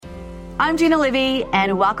I'm Gina Livy,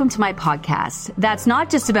 and welcome to my podcast. That's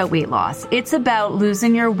not just about weight loss. It's about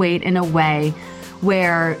losing your weight in a way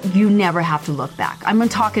where you never have to look back. I'm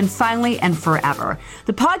talking finally and forever.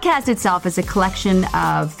 The podcast itself is a collection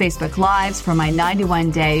of Facebook Lives from my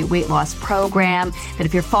 91-day weight loss program that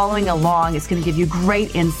if you're following along, it's going to give you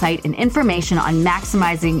great insight and information on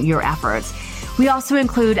maximizing your efforts. We also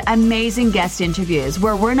include amazing guest interviews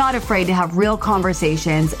where we're not afraid to have real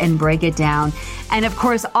conversations and break it down. And of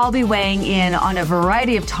course, I'll be weighing in on a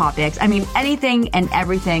variety of topics. I mean, anything and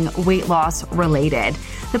everything weight loss related.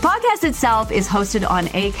 The podcast itself is hosted on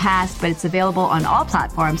Acast, but it's available on all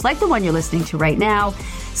platforms like the one you're listening to right now,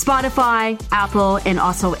 Spotify, Apple, and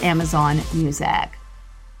also Amazon Music.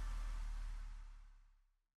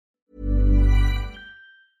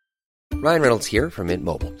 Ryan Reynolds here from Mint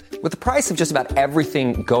Mobile. With the price of just about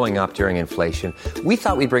everything going up during inflation, we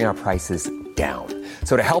thought we'd bring our prices down.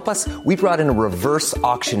 So to help us, we brought in a reverse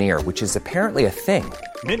auctioneer, which is apparently a thing.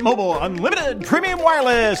 Mint Mobile Unlimited Premium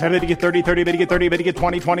Wireless. How to get 30, 30, bit to get 30, bit to get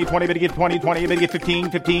 20, 20, 20, bit to get 20, 20, bit to get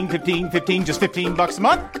 15, 15, 15, 15, just $15 a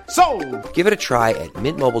month? Sold! Give it a try at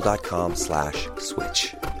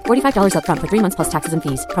mintmobile.com/switch. $45 up front for 3 months plus taxes and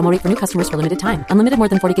fees. Promo rate for new customers for limited time. Unlimited more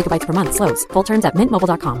than 40 gigabytes per month. Slows full terms at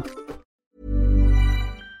mintmobile.com.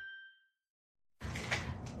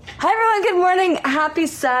 Hi everyone, good morning. Happy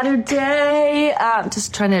Saturday. I'm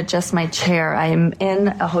just trying to adjust my chair. I am in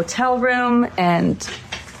a hotel room and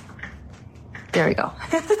there we go.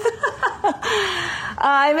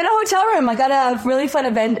 I'm in a hotel room. I got a really fun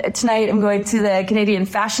event tonight. I'm going to the Canadian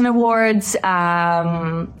Fashion Awards. So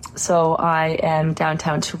I am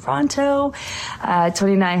downtown Toronto.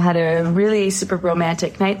 Tony and I had a really super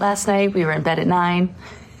romantic night last night. We were in bed at 9.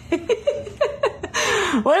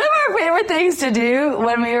 One of our favorite things to do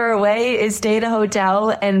when we were away is stay at a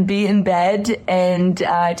hotel and be in bed and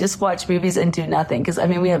just watch movies and do nothing. Because, I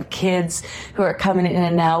mean, we have kids who are coming in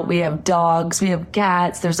and out. We have dogs. We have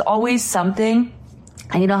cats. There's always something.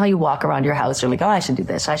 And you know how you walk around your house, you're like, oh, I should do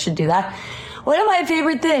this. I should do that. One of my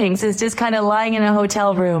favorite things is just kind of lying in a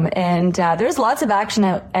hotel room. And there's lots of action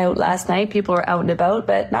out last night. People were out and about,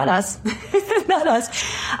 but not us. Not us.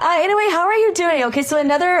 Anyway, how are you doing? Okay, so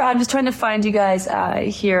I'm just trying to find you guys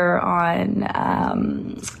here on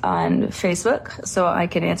Facebook so I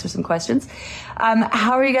can answer some questions.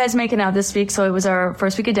 How are you guys making out this week? So it was our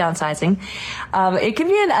first week of downsizing. It can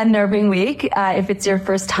be an unnerving week if it's your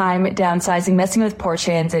first time downsizing. Messing with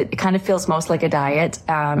portions, it kind of feels most like a diet,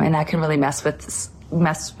 and that can really mess with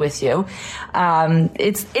you.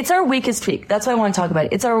 It's our weakest tweak. That's what I want to talk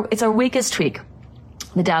about. It's our weakest tweak.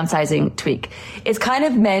 The downsizing tweak. It's kind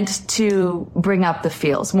of meant to bring up the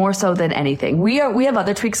feels more so than anything. We have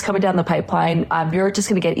other tweaks coming down the pipeline. You're just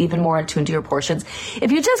going to get even more in tune to your portions.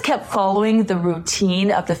 If you just kept following the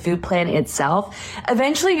routine of the food plan itself,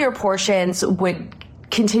 eventually your portions would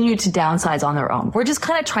continue to downsize on their own. We're just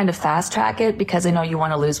kind of trying to fast track it because I know you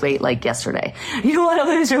want to lose weight like yesterday. You want to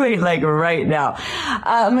lose your weight like right now.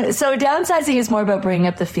 So downsizing is more about bringing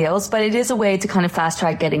up the feels, but it is a way to kind of fast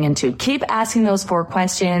track getting into. Keep asking those 4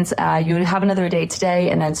 questions. You have another day today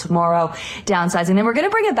and then tomorrow downsizing. Then we're going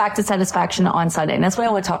to bring it back to satisfaction on Sunday. And that's what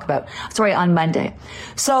I want to talk about. On Monday.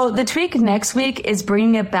 So the tweak next week is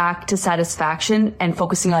bringing it back to satisfaction and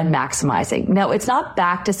focusing on maximizing. Now, it's not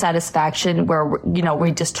back to satisfaction where,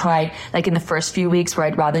 we just try like in the first few weeks where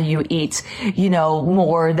I'd rather you eat,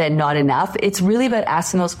 more than not enough. It's really about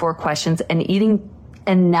asking those 4 questions and eating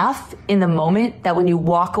enough in the moment that when you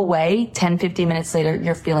walk away 10, 15 minutes later,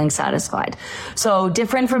 you're feeling satisfied. So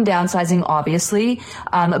different from downsizing, obviously,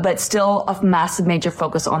 but still a massive major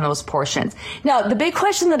focus on those portions. Now, the big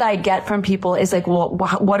question that I get from people is like, well,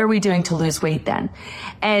 what are we doing to lose weight then?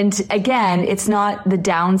 And again, it's not the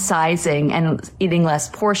downsizing and eating less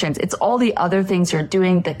portions. It's all the other things you're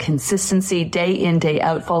doing, the consistency day in, day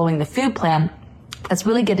out, following the food plan. That's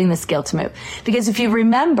really getting the scale to move. Because if you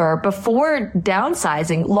remember, before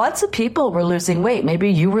downsizing, lots of people were losing weight.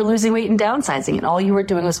 Maybe you were losing weight and downsizing, and all you were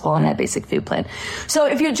doing was following that basic food plan. So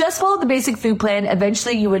if you just followed the basic food plan,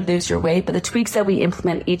 eventually you would lose your weight. But the tweaks that we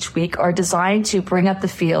implement each week are designed to bring up the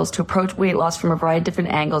feels, to approach weight loss from a variety of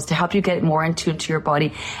different angles, to help you get more in tune to your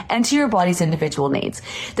body and to your body's individual needs.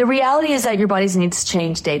 The reality is that your body's needs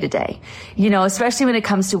change day to day, especially when it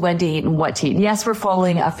comes to when to eat and what to eat. Yes, we're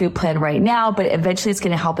following a food plan right now, but eventually eventually it's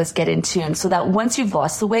going to help us get in tune so that once you've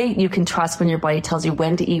lost the weight, you can trust when your body tells you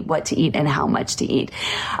when to eat, what to eat, and how much to eat.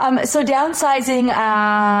 So downsizing,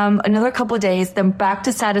 another couple of days, then back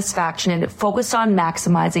to satisfaction, focused on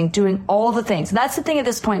maximizing, doing all the things. That's the thing at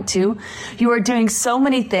this point too. You are doing so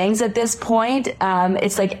many things at this point.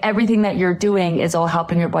 It's like everything that you're doing is all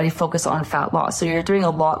helping your body focus on fat loss. So you're doing a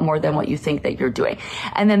lot more than what you think that you're doing.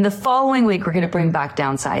 And then the following week, we're going to bring back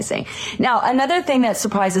downsizing. Now, another thing that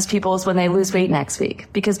surprises people is when they lose weight next week,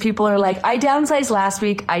 because people are like, I downsized last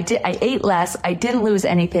week. I ate less. I didn't lose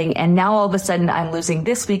anything. And now all of a sudden I'm losing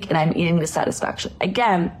this week and I'm eating with satisfaction.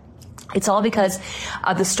 Again, it's all because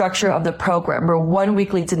of the structure of the program, where 1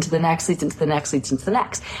 week leads into the next, leads into the next, leads into the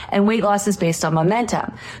next. And weight loss is based on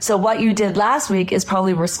momentum. So what you did last week is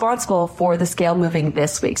probably responsible for the scale moving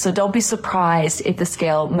this week. So don't be surprised if the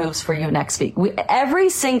scale moves for you next week. Every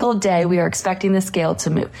single day we are expecting the scale to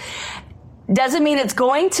move. Doesn't mean it's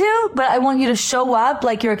going to, but I want you to show up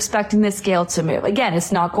like you're expecting the scale to move. Again,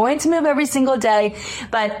 it's not going to move every single day,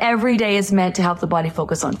 but every day is meant to help the body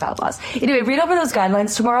focus on fat loss. Anyway, read over those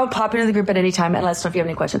guidelines tomorrow. Pop into the group at any time and let us know if you have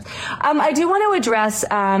any questions. I do want to address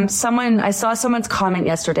I saw someone's comment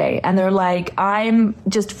yesterday, and they're like, I'm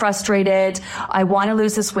just frustrated. I want to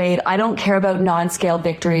lose this weight. I don't care about non-scale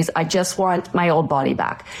victories. I just want my old body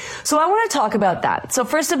back. So I want to talk about that. So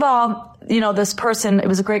first of all, this person, it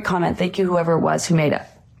was a great comment. Thank you, whoever it was who made it.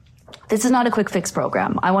 This is not a quick fix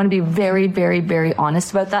program. I want to be very, very, very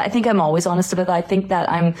honest about that. I think I'm always honest about that.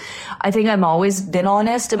 I think I'm always been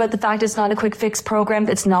honest about the fact it's not a quick fix program.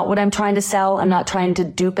 It's not what I'm trying to sell. I'm not trying to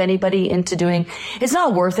dupe anybody into doing. It's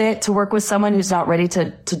not worth it to work with someone who's not ready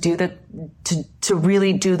to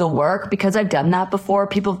really do the work, because I've done that before.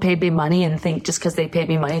 People have paid me money and think just because they paid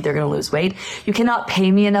me money, they're going to lose weight. You cannot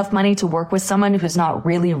pay me enough money to work with someone who's not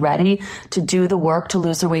really ready to do the work to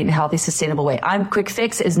lose their weight in a healthy, sustainable way. Quick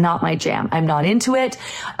fix is not my jam. I'm not into it.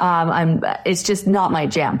 It's just not my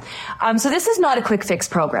jam. So this is not a quick fix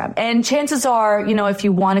program. And chances are, if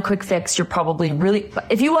you want a quick fix, you're probably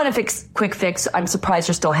if you want a quick fix, I'm surprised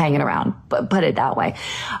you're still hanging around, but put it that way.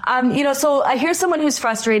 So I hear someone who's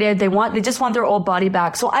frustrated. They just want their old body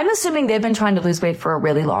back. So I'm assuming they've been trying to lose weight for a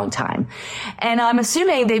really long time. And I'm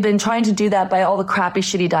assuming they've been trying to do that by all the crappy,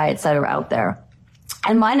 shitty diets that are out there.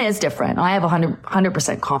 And mine is different. I have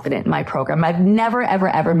 100% confident in my program. I've never, ever,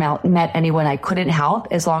 ever met anyone I couldn't help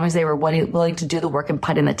as long as they were willing to do the work and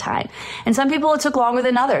put in the time. And some people it took longer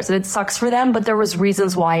than others, and it sucks for them, but there was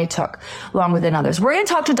reasons why it took longer than others. We're going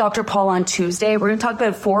to talk to Dr. Paul on Tuesday. We're going to talk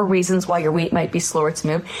about 4 reasons why your weight might be slower to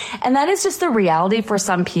move. And that is just the reality for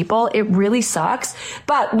some people. It really sucks.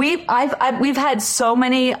 But we've had so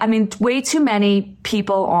many, way too many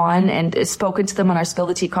people on and spoken to them on our Spill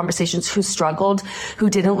the Tea conversations who struggled, who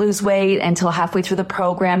didn't lose weight until halfway through the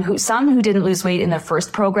program, some who didn't lose weight in their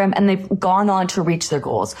first program, and they've gone on to reach their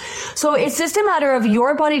goals. So it's just a matter of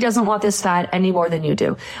your body doesn't want this fat any more than you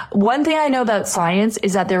do. One thing I know about science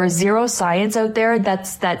is that there is zero science out there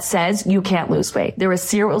that says you can't lose weight. There is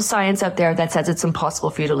zero science out there that says it's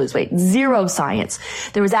impossible for you to lose weight. Zero science.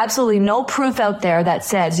 There is absolutely no proof out there that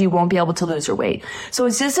says you won't be able to lose your weight. So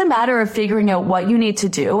it's just a matter of figuring out what you need to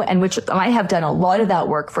do, and which I have done a lot of that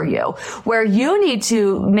work for you. Where you need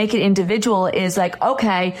to make it individual is like,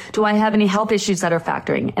 okay, do I have any health issues that are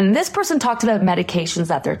factoring? And this person talked about medications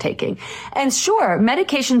that they're taking. And sure,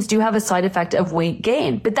 medications do have a side effect of weight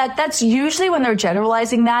gain, but that's usually when they're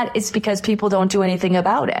generalizing that, it's because people don't do anything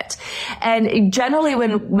about it. And generally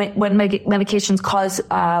when medications cause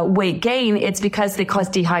weight gain, it's because they cause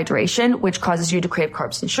dehydration, which causes you to crave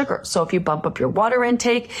carbs and sugar. So if you bump up your water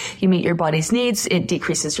intake, you meet your body's needs, it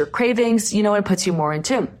decreases your cravings, it puts you more in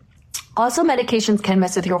tune. Also, medications can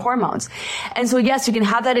mess with your hormones. And so, yes, you can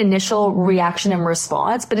have that initial reaction and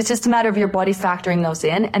response, but it's just a matter of your body factoring those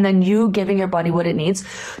in and then you giving your body what it needs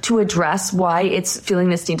to address why it's feeling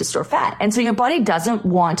this need to store fat. And so your body doesn't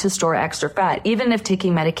want to store extra fat, even if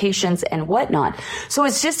taking medications and whatnot. So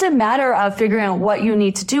it's just a matter of figuring out what you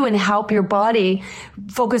need to do and help your body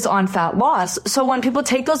focus on fat loss. So when people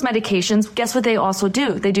take those medications, guess what they also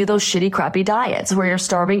do? They do those shitty, crappy diets where you're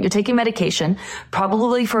starving, you're taking medication,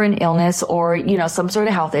 probably for an illness or, some sort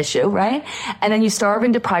of health issue, right? And then you starve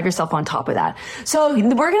and deprive yourself on top of that. So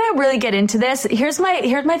we're going to really get into this. Here's my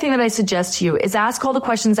thing that I suggest to you is ask all the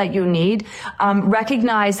questions that you need.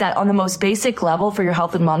 Recognize that on the most basic level for your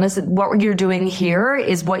health and wellness, what you're doing here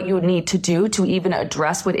is what you need to do to even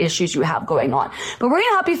address what issues you have going on. But we're going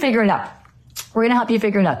to help you figure it out.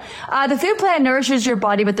 The food plan nourishes your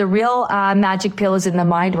body, but the real magic pill is in the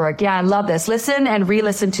mind work. Yeah, I love this. Listen and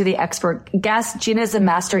re-listen to the expert guest. Gina is a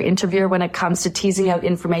master interviewer when it comes to teasing out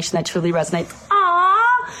information that truly resonates.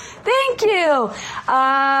 Aww. Thank you.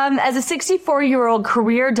 As a 64-year-old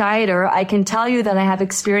career dieter, I can tell you that I have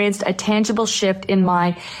experienced a tangible shift in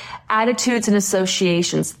my attitudes and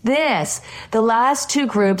associations. The last 2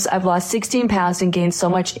 groups, I've lost 16 pounds and gained so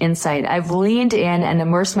much insight. I've leaned in and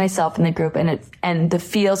immersed myself in the group and the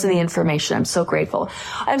feels and the information. I'm so grateful.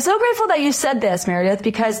 I'm so grateful that you said this, Meredith,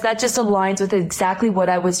 because that just aligns with exactly what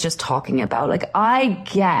I was just talking about. Like, I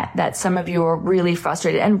get that some of you are really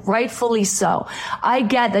frustrated, and rightfully so. I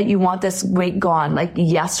get that you want this weight gone like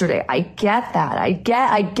yesterday. I get that. I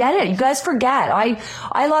get it. You guys forget.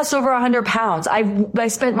 I lost over 100 pounds. I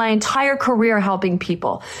spent my entire career helping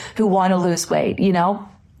people who want to lose weight, you know?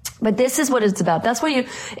 But this is what it's about. That's what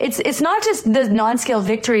it's not just the non-scale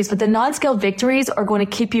victories, but the non-scale victories are going to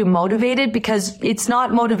keep you motivated, because it's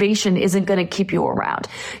not motivation isn't going to keep you around.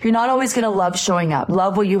 You're not always going to love showing up,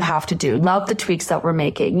 love what you have to do, love the tweaks that we're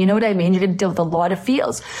making. You know what I mean? You're going to deal with a lot of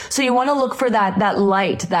feels. So you want to look for that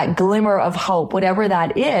light, that glimmer of hope, whatever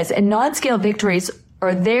that is. And non-scale victories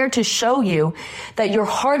are there to show you that your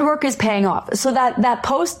hard work is paying off. So that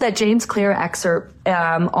post that James Clear excerpt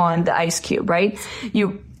on the ice cube, right?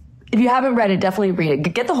 If you haven't read it, definitely read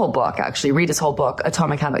it. Get the whole book, actually. Read his whole book,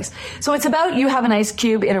 Atomic Habits. So it's about, you have an ice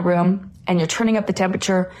cube in a room and you're turning up the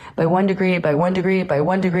temperature by 1 degree, by 1 degree, by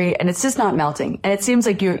 1 degree, and it's just not melting. And it seems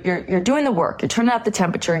like you're doing the work. You're turning up the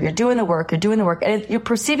temperature. You're doing the work. And you're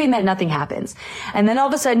perceiving that nothing happens. And then all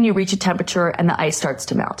of a sudden you reach a temperature and the ice starts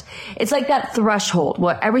to melt. It's like that threshold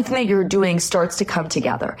where everything that you're doing starts to come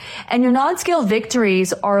together. And your non-scale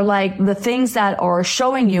victories are like the things that are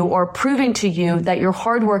showing you or proving to you that your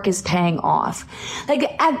hard work is paying off. Like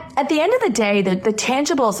at the end of the day, the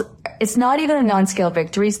tangibles, it's not even the non-scale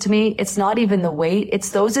victories to me. It's not even the weight. It's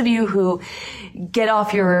those of you who get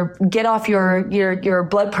off your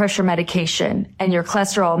blood pressure medication and your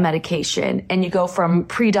cholesterol medication, and you go from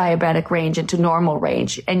pre-diabetic range into normal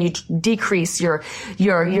range, and you decrease your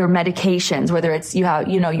medications, whether it's you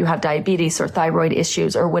have diabetes or thyroid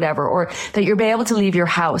issues or whatever, or that you're able to leave your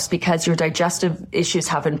house because your digestive issues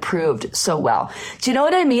have improved so well. Do you know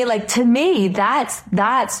what I mean? Like, to me, that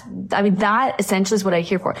essentially is what I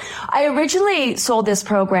hear for. I originally sold this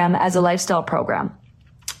program as a lifestyle program.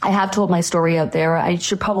 I have told my story out there. I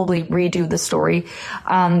should probably redo the story.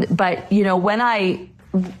 But you know, when I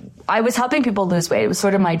was helping people lose weight, it was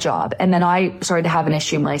sort of my job. And then I started to have an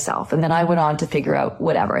issue myself. And then I went on to figure out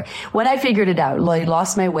whatever. When I figured it out, I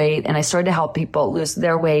lost my weight and I started to help people lose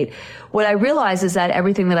their weight. What I realized is that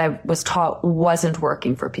everything that I was taught wasn't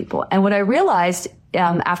working for people. And what I realized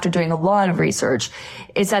after doing a lot of research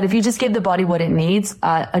is that if you just give the body what it needs,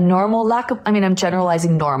 I'm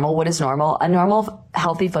generalizing normal. What is normal? A normal,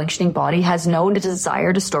 healthy, functioning body has no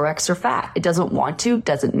desire to store extra fat. It doesn't want to,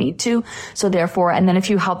 doesn't need to. So therefore, and then if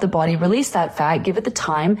you help the body release that fat, give it the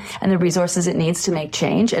time and the resources it needs to make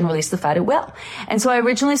change and release the fat, it will. And so I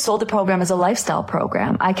originally sold the program as a lifestyle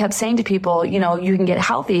program. I kept saying to people, you know, you can get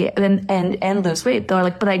healthy and lose weight. They're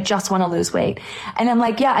like, but I just want to lose weight. And I'm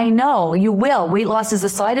like, yeah, I know you will. Weight loss is a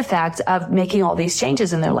side effect of making all these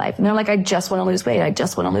changes in their life. And they're like, I just want to lose weight. I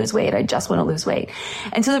just want to lose weight. I just want to lose weight.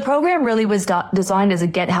 And so the program really was designed as a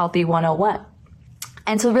Get Healthy 101.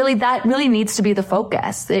 And so really, that really needs to be the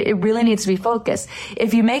focus. It really needs to be focused.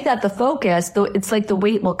 If you make that the focus, it's like the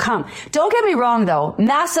weight will come. Don't get me wrong though.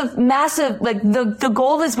 Massive, like the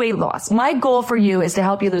goal is weight loss. My goal for you is to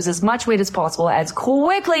help you lose as much weight as possible, as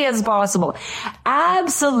quickly as possible.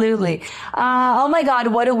 Absolutely. Oh my God,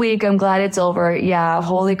 what a week. I'm glad it's over. Yeah.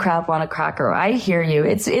 Holy crap on a cracker. I hear you.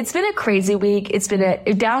 It's been a crazy week.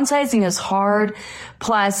 Downsizing is hard.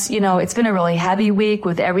 Plus, you know, it's been a really heavy week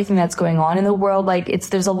with everything that's going on in the world. Like,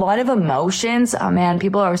 there's a lot of emotions. Oh man,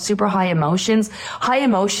 people are super high emotions. High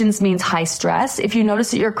emotions means high stress. If you notice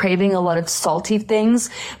that you're craving a lot of salty things,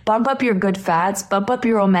 bump up your good fats, bump up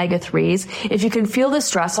your omega-3s. If you can feel the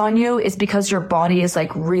stress on you, it's because your body is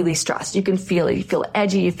like really stressed. You can feel it. You feel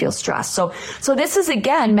edgy. You feel stressed. So this is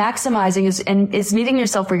again, maximizing is meeting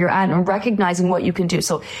yourself where you're at and recognizing what you can do.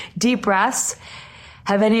 So deep breaths.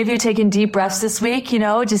 Have any of you taken deep breaths this week? You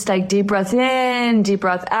know, just like deep breath in, deep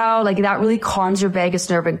breath out. Like that really calms your vagus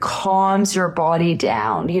nerve and calms your body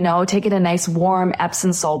down. You know, taking a nice warm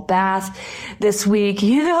Epsom salt bath this week,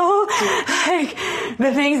 you know, like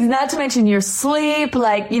the things, not to mention your sleep,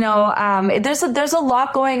 like, you know, there's a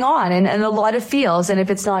lot going on and a lot of feels. And if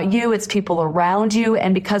it's not you, it's people around you.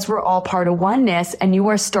 And because we're all part of oneness and you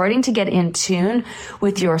are starting to get in tune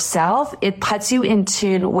with yourself, it puts you in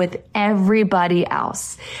tune with everybody else.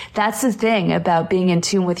 stress. That's the thing about being in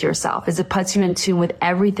tune with yourself, is it puts you in tune with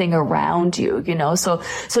everything around you, you know? So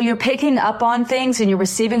you're picking up on things and you're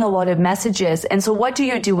receiving a lot of messages. And so what do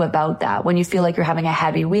you do about that when you feel like you're having a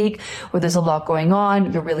heavy week where there's a lot going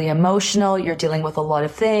on, you're really emotional, you're dealing with a lot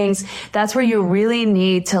of things? That's where you really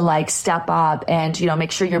need to like step up and, you know,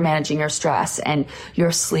 make sure you're managing your stress and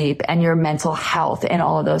your sleep and your mental health and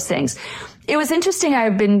all of those things. It was interesting.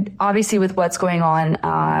 I've been, obviously, with what's going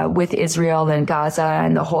on with Israel and Gaza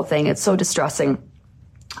and the whole thing. It's so distressing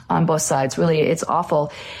on both sides. Really, it's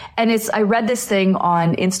awful. And I read this thing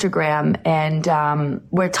on Instagram and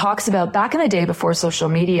where it talks about back in the day before social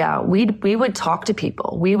media, we would talk to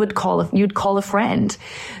people. You'd call a friend.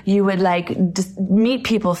 You would like just meet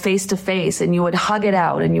people face to face and you would hug it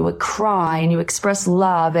out and you would cry and you express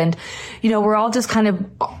love. And, you know, we're all just kind of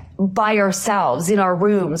by ourselves in our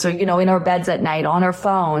rooms or, you know, in our beds at night, on our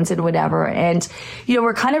phones and whatever. And, you know,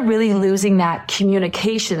 we're kind of really losing that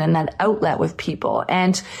communication and that outlet with people.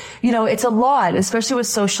 And, you know, it's a lot, especially with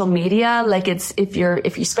social media. Like if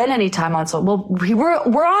you spend any time on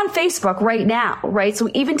we're on Facebook right now, right? So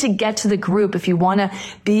even to get to the group, if you want to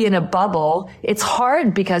be in a bubble, it's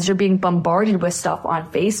hard because you're being bombarded with stuff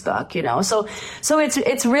on Facebook, you know? So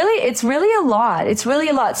it's really a lot. It's really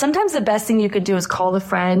a lot. Sometimes the best thing you could do is call a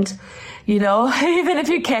friend. You know, even if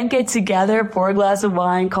you can't get together, pour a glass of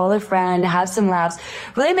wine, call a friend, have some laughs,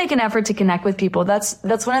 really make an effort to connect with people. That's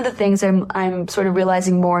one of the things I'm sort of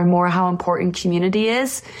realizing more and more how important community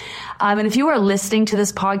is. And if you are listening to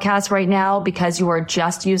this podcast right now because you are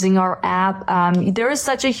just using our app, there is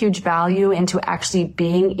such a huge value into actually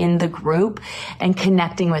being in the group and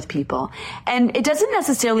connecting with people. And it doesn't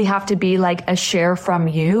necessarily have to be like a share from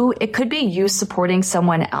you. It could be you supporting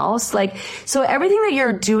someone else. Like, so everything that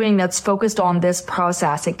you're doing that's focused on this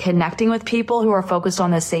process and connecting with people who are focused on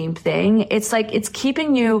the same thing, it's like, it's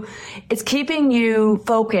keeping you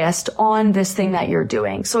focused on this thing that you're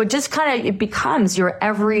doing. So it just it becomes your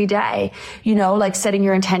everyday. You know, like setting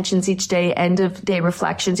your intentions each day, end of day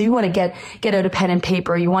reflections. You want to get out a pen and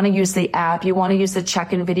paper. You want to use the app. You want to use the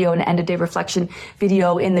check-in video and end of day reflection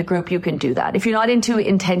video in the group. You can do that. If you're not into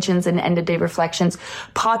intentions and end of day reflections,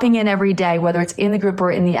 popping in every day, whether it's in the group or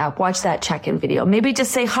in the app, watch that check-in video. Maybe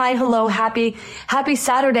just say, hi, hello, happy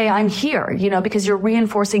Saturday. I'm here, you know, because you're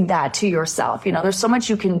reinforcing that to yourself. You know, there's so much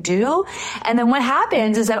you can do. And then what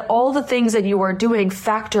happens is that all the things that you are doing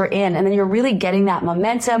factor in, and then you're really getting that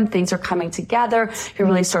momentum. Things are coming together. You're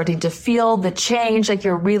really starting to feel the change. Like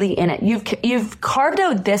you're really in it. You've carved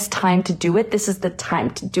out this time to do it. This is the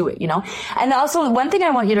time to do it, you know? And also one thing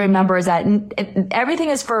I want you to remember is that everything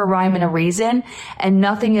is for a rhyme and a reason and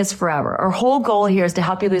nothing is forever. Our whole goal here is to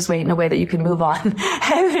help you lose weight in a way that you can move on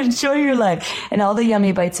and enjoy your life and all the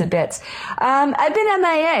yummy bites and bits. I've been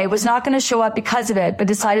MIA, was not going to show up because of it, but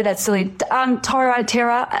decided that's silly.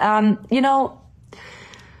 Tara, you know,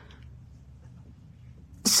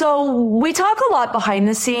 so we talk a lot behind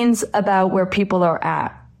the scenes about where people are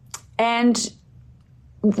at. And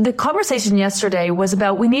the conversation yesterday was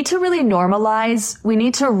about we need to really normalize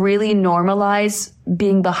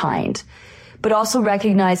being behind, but also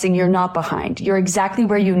recognizing you're not behind. You're exactly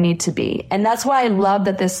where you need to be. And that's why I love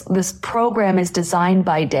that this program is designed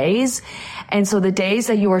by days. And so the days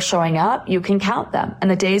that you are showing up, you can count them. And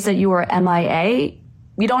the days that you are MIA,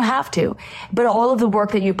 you don't have to, but all of the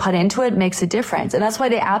work that you put into it makes a difference. And that's why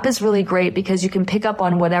the app is really great, because you can pick up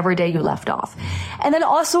on whatever day you left off. And then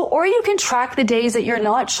also, or you can track the days that you're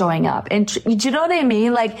not showing up. And do you know what I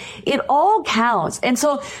mean? Like, it all counts. And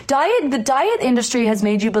so the diet industry has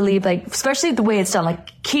made you believe, like, especially the way it's done,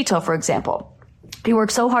 like keto, for example. You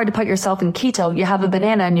work so hard to put yourself in keto, you have a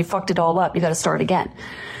banana and you fucked it all up. You got to start again.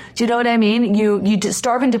 Do you know what I mean? You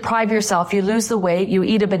starve and deprive yourself. You lose the weight. You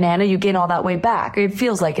eat a banana. You gain all that weight back. It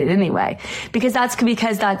feels like it anyway, because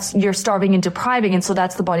that's you're starving and depriving. And so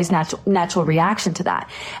that's the body's natural reaction to that.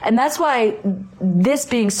 And that's why this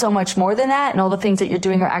being so much more than that, and all the things that you're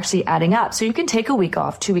doing are actually adding up. So you can take a week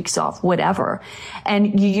off, 2 weeks off, whatever.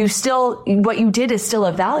 And you still, what you did is still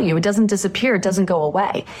of value. It doesn't disappear. It doesn't go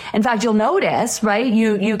away. In fact, you'll notice, right?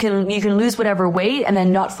 You can lose whatever weight and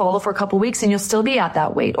then not follow for a couple of weeks, and you'll still be at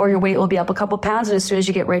that weight. Or your weight will be up a couple pounds, and as soon as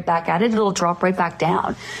you get right back at it, it'll drop right back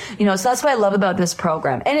down. You know, so that's what I love about this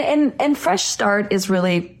program. And Fresh Start is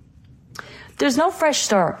really, there's no fresh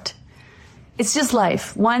start. It's just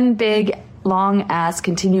life. One big, long ass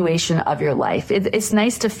continuation of your life. It's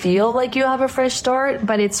nice to feel like you have a fresh start,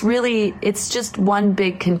 but it's just one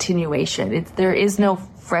big continuation. There is no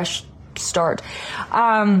fresh start.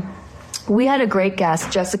 We had a great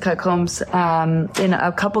guest, Jessica Combs, in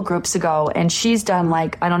a couple groups ago, and she's done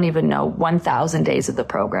 1,000 days of the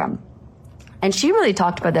program. And she really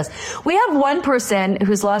talked about this. We have one person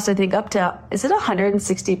who's lost, I think, up to, is it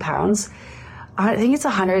 160 pounds? I think it's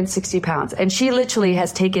 160 pounds. And she literally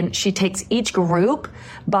she takes each group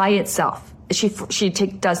by itself. She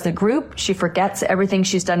does the group. She forgets everything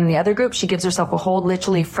she's done in the other group. She gives herself a whole,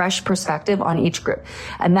 literally fresh perspective on each group.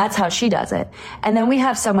 And that's how she does it. And then we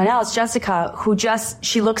have someone else, Jessica, who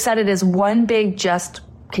she looks at it as one big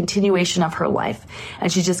continuation of her life,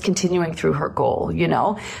 and she's just continuing through her goal,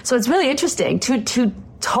 so it's really interesting. Two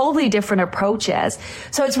totally different approaches.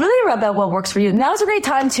 So it's really about what works for you. Now's a great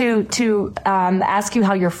time to ask you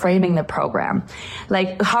how you're framing the program.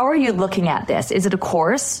 Like, how are you looking at this? Is it a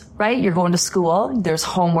course, right? You're going to school. There's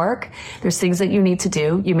homework. There's things that you need to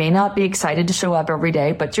do. You may not be excited to show up every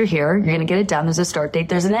day, but you're here. You're going to get it done. There's a start date.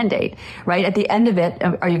 There's an end date, right? At the end of it,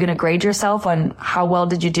 are you going to grade yourself on how well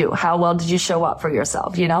did you do? How well did you show up for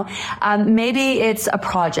yourself? Maybe it's a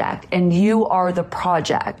project and you are the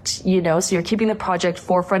project, so you're keeping the project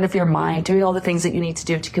forefront of your mind, doing all the things that you need to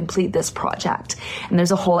do to complete this project. And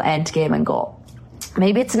there's a whole end game and goal.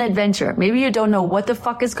 Maybe it's an adventure. Maybe you don't know what the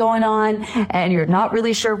fuck is going on and you're not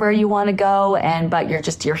really sure where you want to go, but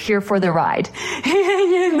you're here for the ride.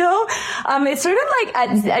 It's sort of like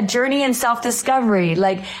a journey in self-discovery,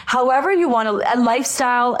 like however you want to, a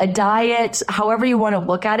lifestyle, a diet, however you want to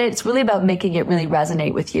look at it. It's really about making it really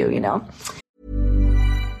resonate with you,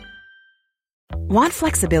 Want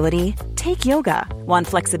flexibility? Take yoga. Want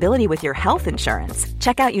flexibility with your health insurance?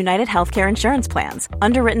 Check out United Healthcare Insurance Plans.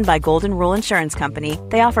 Underwritten by Golden Rule Insurance Company,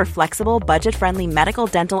 they offer flexible, budget-friendly medical,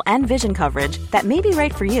 dental, and vision coverage that may be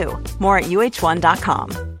right for you. More at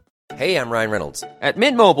uh1.com. Hey, I'm Ryan Reynolds. At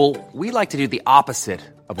Mint Mobile, we like to do the opposite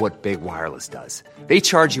of what Big Wireless does. They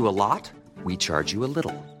charge you a lot. We charge you a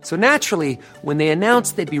little. So naturally, when they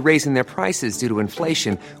announced they'd be raising their prices due to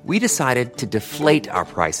inflation, we decided to deflate our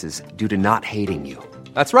prices due to not hating you.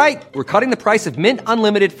 That's right. We're cutting the price of Mint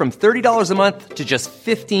Unlimited from $30 a month to just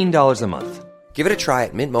 $15 a month. Give it a try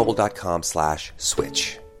at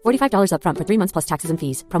mintmobile.com/switch. $45 up front for 3 months plus taxes and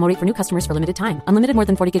fees. Promo rate for new customers for limited time. Unlimited more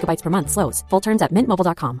than 40 gigabytes per month. Slows full terms at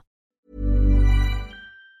mintmobile.com.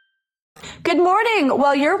 Good morning.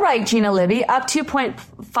 Well, you're right, Gina Livy. Up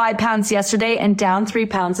 2.5 pounds yesterday and down 3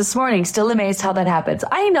 pounds this morning. Still amazed how that happens.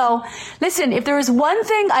 I know. Listen, if there is one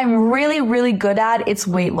thing I'm really, really good at, it's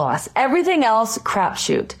weight loss. Everything else,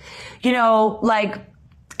 crapshoot.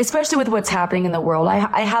 Especially with what's happening in the world.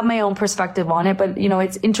 I have my own perspective on it, but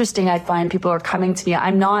it's interesting. I find people are coming to me.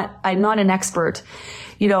 I'm not an expert,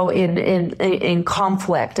 in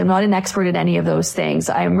conflict. I'm not an expert at any of those things.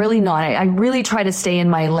 I'm really not. I really try to stay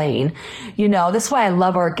in my lane. That's why I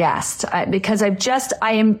love our guest, because I'm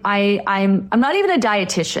not even a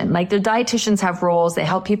dietitian. Like, the dietitians have roles. They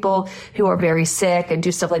help people who are very sick and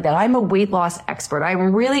do stuff like that. I'm a weight loss expert.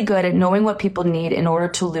 I'm really good at knowing what people need in order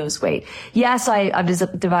to lose weight. Yes, I've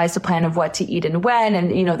devised a plan of what to eat and when,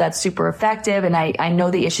 and that's super effective. And I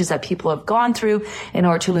know the issues that people have gone through in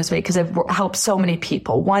order to lose weight, because I've helped so many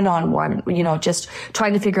people one-on-one, just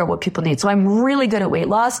trying to figure out what people need. So I'm really good at weight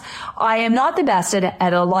loss. I am not the best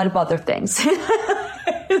at a lot of other things.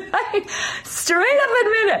 Straight up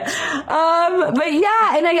admit it. But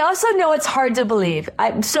yeah, and I also know it's hard to believe.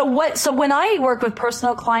 So when I work with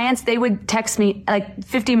personal clients, they would text me like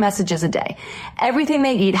 50 messages a day. Everything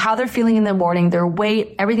they eat, how they're feeling in the morning, their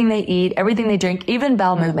weight, everything they eat, everything they drink, even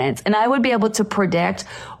bowel movements. And I would be able to predict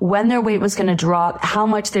when their weight was going to drop, how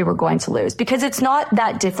much they were going to lose. Because it's not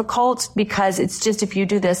that difficult, because it's just, if you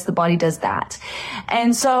do this, the body does that.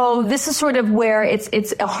 And so this is sort of where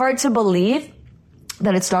it's hard to believe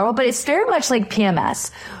that it's normal, but it's very much like PMS.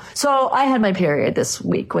 So I had my period this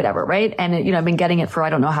week, whatever, right? And I've been getting it for I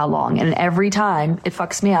don't know how long. And every time it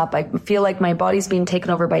fucks me up. I feel like my body's being taken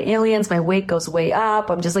over by aliens. My weight goes way up.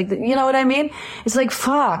 I'm just like, you know what I mean? It's like,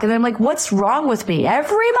 fuck. And then I'm like, what's wrong with me?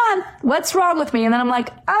 Every month, what's wrong with me? And then I'm like,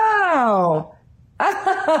 oh,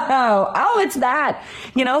 it's that,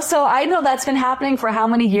 so I know that's been happening for how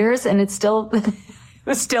many years, and it's still,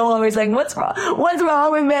 still always like, what's wrong? What's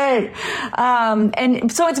wrong with me?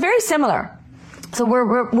 And so it's very similar. So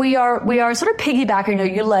we are sort of piggybacking or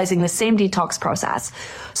utilizing the same detox process.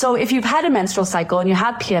 So if you've had a menstrual cycle and you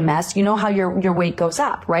have PMS, you know how your weight goes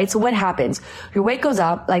up, right? So what happens? Your weight goes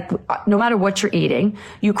up, like, no matter what you're eating.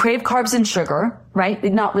 You crave carbs and sugar, right? You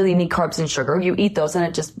not really need carbs and sugar. You eat those and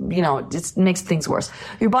it just, just makes things worse.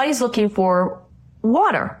 Your body's looking for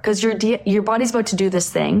water, because your body's about to do this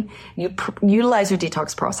thing. You utilize your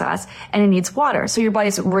detox process and it needs water. So your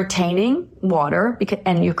body's retaining water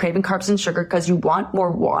and you're craving carbs and sugar because you want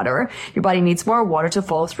more water. Your body needs more water to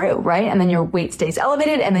follow through, right? And then your weight stays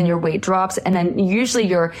elevated and then your weight drops. And then usually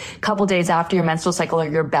your couple days after your menstrual cycle are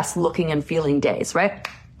your best looking and feeling days, right?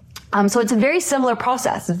 So it's a very similar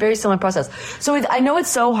process. So I know it's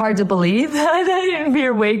so hard to believe that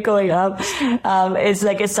your weight going up is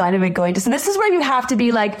like a sign of it going to. So this is where you have to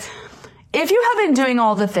be like, if you have been doing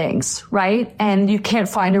all the things, right, and you can't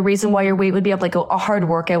find a reason why your weight would be up, like a hard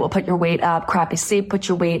workout will put your weight up, crappy sleep put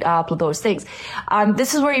your weight up, those things.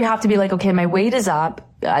 This is where you have to be like, okay, my weight is up.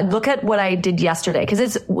 Look at what I did yesterday,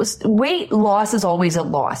 because weight loss is always a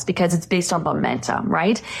loss because it's based on momentum,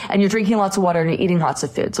 right? And you're drinking lots of water and you're eating lots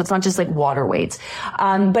of food. So it's not just like water weights.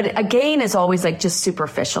 But a gain is always like just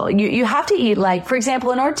superficial. You have to eat, like, for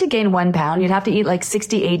example, in order to gain 1 pound, you'd have to eat like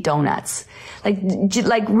 68 donuts.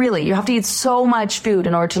 Like really, you have to eat so much food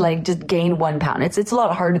in order to like just gain 1 pound. It's a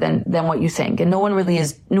lot harder than what you think. And no one really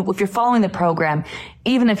is, if you're following the program,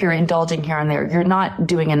 even if you're indulging here and there, you're not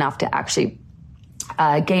doing enough to actually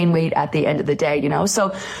gain weight at the end of the day, you know?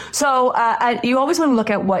 So you always want to look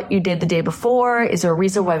at what you did the day before. Is there a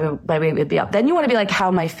reason why my weight would be up? Then you want to be like, how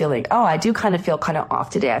am I feeling? Oh, I do kind of feel kind of off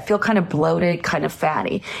today. I feel kind of bloated, kind of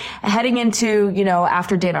fatty. Heading into, you know,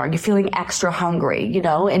 after dinner, you're feeling extra hungry, you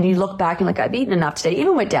know, and you look back and like, I've eaten enough today.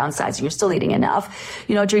 Even with downsizing, you're still eating enough.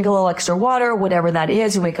 You know, drink a little extra water, whatever that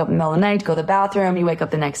is. You wake up in the middle of the night, go to the bathroom, you wake up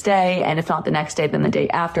the next day, and if not the next day, then the day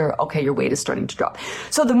after, okay, your weight is starting to drop.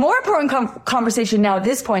 So the more important conversation now at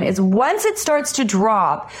this point is, once it starts to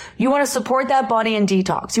drop, you want to support that body in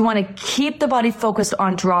detox. You want to keep the body focused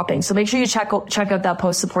on dropping. So make sure you check out that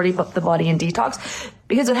post supporting the body in detox.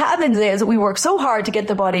 Because what happens is we work so hard to get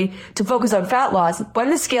the body to focus on fat loss.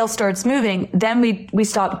 When the scale starts moving, then we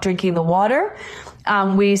stop drinking the water.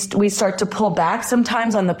 We start to pull back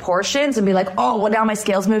sometimes on the portions and be like, oh, well, now my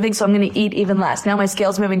scale's moving, so I'm going to eat even less. Now my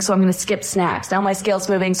scale's moving, so I'm going to skip snacks. Now my scale's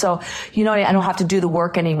moving, so, you know, I don't have to do the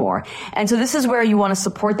work anymore. And so this is where you want to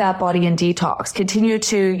support that body in detox. Continue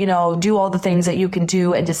to, you know, do all the things that you can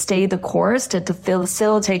do and to stay the course to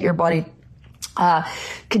facilitate your body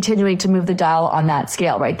continuing to move the dial on that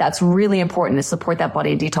scale, right? That's really important, to support that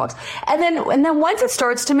body in detox. And then once it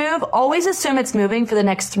starts to move, always assume it's moving for the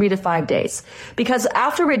next 3 to 5 days. Because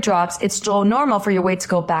after it drops, it's still normal for your weight to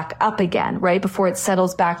go back up again, right? Before it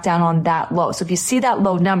settles back down on that low. So if you see that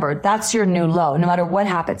low number, that's your new low, no matter what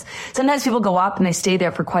happens. Sometimes people go up and they stay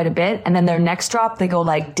there for quite a bit, and then their next drop, they go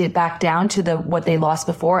like dip back down to what they lost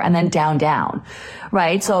before, and then down,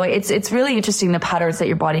 right? So it's really interesting, the patterns that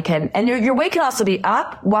your body can, and your weight can also be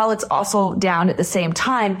up while it's also down at the same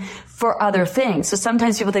time for other things. So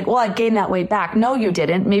sometimes people think, well, I gained that weight back. No, you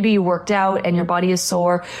didn't. Maybe you worked out and your body is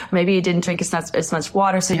sore. Maybe you didn't drink as much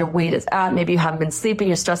water, so your weight is up. Maybe you haven't been sleeping,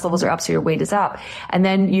 your stress levels are up, so your weight is up. And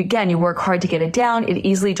then you work hard to get it down. It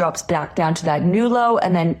easily drops back down to that new low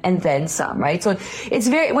and then some, right? So it's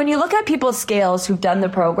when you look at people's scales who've done the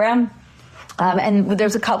program, and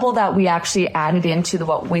there's a couple that we actually added into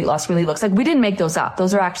what weight loss really looks like. We didn't make those up.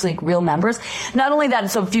 Those are actually real members. Not only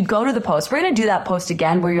that, so if you go to the post, we're going to do that post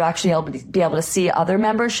again where you actually be able to see other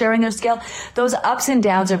members sharing their scale. Those ups and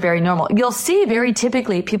downs are very normal. You'll see very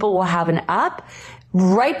typically people will have an up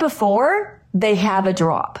right before they have a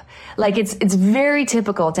drop. Like it's very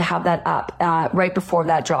typical to have that up right before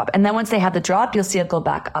that drop. And then once they have the drop, you'll see it go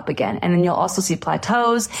back up again. And then you'll also see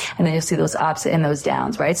plateaus, and then you'll see those ups and those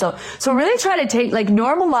downs, right? So really try to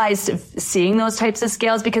normalize seeing those types of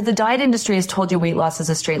scales, because the diet industry has told you weight loss is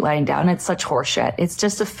a straight line down. It's such horseshit. It's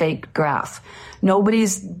just a fake graph.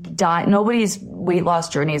 Nobody's weight loss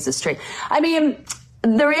journey is a straight. I mean,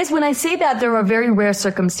 when I say that, there are very rare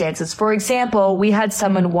circumstances. For example, we had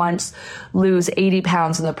someone once lose 80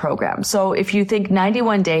 pounds in the program. So if you think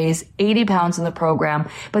 91 days, 80 pounds in the program,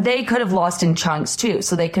 but they could have lost in chunks too.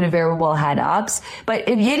 So they could have very well had ups. But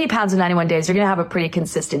if 80 pounds in 91 days, you're going to have a pretty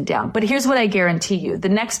consistent down. But here's what I guarantee you. The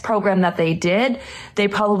next program that they did, they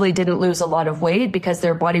probably didn't lose a lot of weight because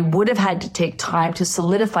their body would have had to take time to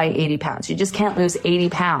solidify 80 pounds. You just can't lose 80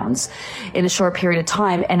 pounds in a short period of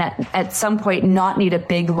time and at some point not need a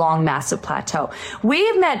big, long, massive plateau.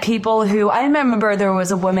 We've met people who, I remember there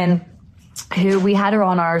was a woman who we had her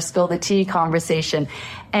on our Spill the Tea conversation,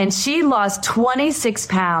 and she lost 26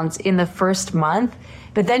 pounds in the first month.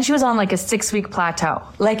 But then she was on like a 6-week plateau.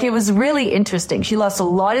 Like, it was really interesting. She lost a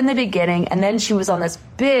lot in the beginning, and then she was on this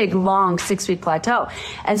big, long 6-week plateau.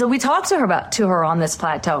 And so we talked to her on this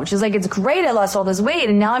plateau. And she's like, it's great, I lost all this weight,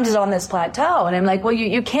 and now I'm just on this plateau. And I'm like, well,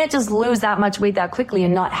 you can't just lose that much weight that quickly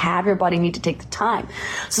and not have your body need to take the time.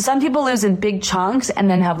 So some people lose in big chunks and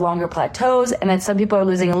then have longer plateaus, and then some people are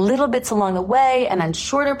losing little bits along the way and then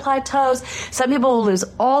shorter plateaus. Some people will lose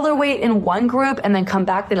all their weight in one group and then come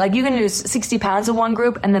back. Like you can lose 60 pounds in one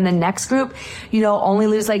group and then the next group, only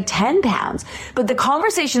lose like 10 pounds. But the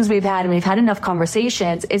conversations we've had, and we've had enough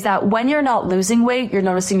conversations, is that when you're not losing weight, you're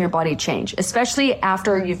noticing your body change, especially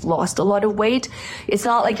after you've lost a lot of weight. It's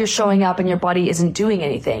not like you're showing up and your body isn't doing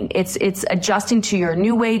anything. It's adjusting to your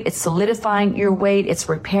new weight. It's solidifying your weight. It's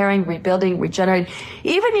repairing, rebuilding, regenerating.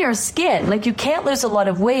 Even your skin, like you can't lose a lot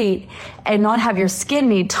of weight and not have your skin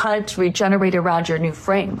need time to regenerate around your new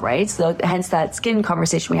frame, right? So hence that skin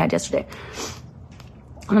conversation we had yesterday.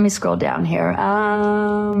 Let me scroll down here.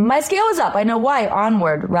 My scale is up. I know why.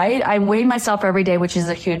 Onward, right? I weigh myself every day, which is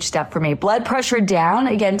a huge step for me. Blood pressure down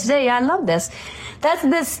again today. Yeah, I love this.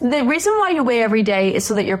 The reason why you weigh every day is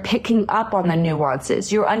so that you're picking up on the nuances.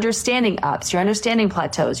 You're understanding ups. You're understanding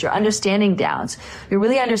plateaus. You're understanding downs. You're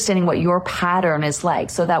really understanding what your pattern is like,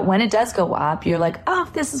 so that when it does go up, you're like, oh,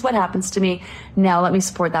 this is what happens to me. Now let me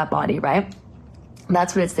support that body, right?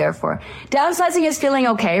 That's what it's there for. Downsizing is feeling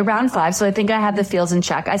okay, round 5, so I think I have the feels in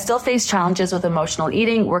check. I still face challenges with emotional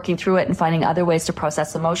eating, working through it and finding other ways to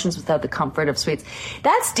process emotions without the comfort of sweets.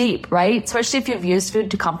 That's deep, right? Especially if you've used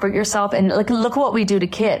food to comfort yourself. And look what we do to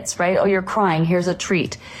kids, right? Oh, you're crying, here's a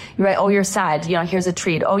treat. Right? Oh, you're sad, here's a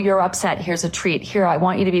treat. Oh, you're upset, here's a treat. Here, I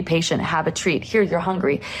want you to be patient, have a treat. Here, you're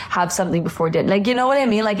hungry, have something before dinner. Like, you know what I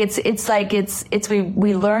mean? Like,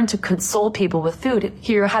 we learn to console people with food.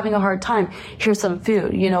 Here, you're having a hard time, here's some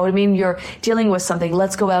food. You know what I mean? You're dealing with something.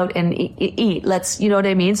 Let's go out and eat. You know what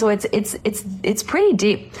I mean? So it's pretty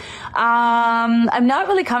deep. I'm not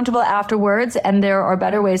really comfortable afterwards, and there are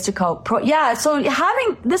better ways to cope. So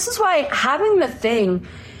this is why having the thing,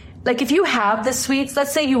 like if you have the sweets,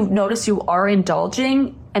 let's say you notice you are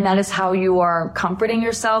indulging and that is how you are comforting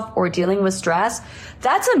yourself or dealing with stress,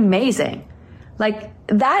 that's amazing. Like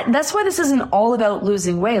that's why this isn't all about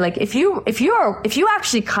losing weight. Like if you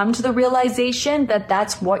actually come to the realization that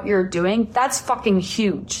that's what you're doing, that's fucking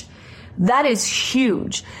huge. That is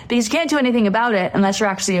huge, because you can't do anything about it unless you're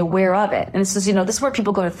actually aware of it. And it's just, this is where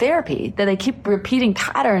people go to therapy, that they keep repeating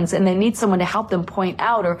patterns and they need someone to help them point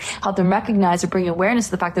out or help them recognize or bring awareness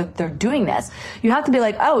to the fact that they're doing this. You have to be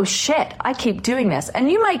like, oh shit, I keep doing this.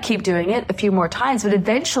 And you might keep doing it a few more times, but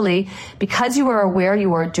eventually, because you are aware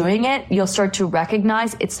you are doing it, you'll start to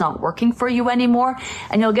recognize it's not working for you anymore.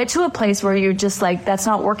 And you'll get to a place where you're just like, that's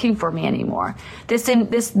not working for me anymore. This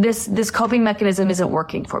coping mechanism isn't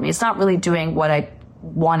working for me. It's not really doing what I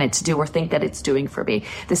want it to do or think that it's doing for me.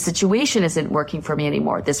 This situation isn't working for me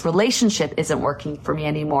anymore. This relationship isn't working for me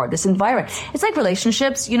anymore. This environment. It's like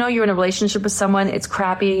relationships. You're in a relationship with someone, it's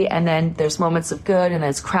crappy, and then there's moments of good, and then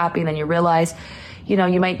it's crappy, and then you realize,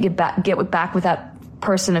 you might get back with that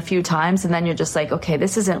person a few times, and then you're just like, okay,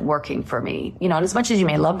 this isn't working for me. And as much as you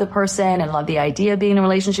may love the person and love the idea of being in a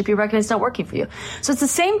relationship, you recognize it's not working for you. So it's the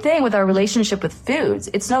same thing with our relationship with foods.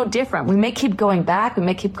 It's no different. We may keep going back,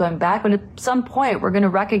 but at some point we're going to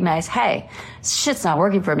recognize, hey, shit's not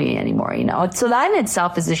working for me anymore, So that in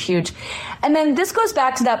itself is a huge, and then this goes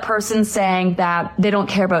back to that person saying that they don't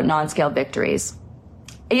care about non-scale victories.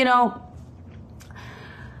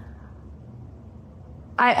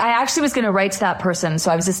 I actually was going to write to that person,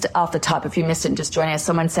 so I was just off the top. If you missed it and just joining us,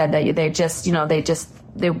 someone said that they're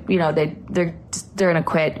going to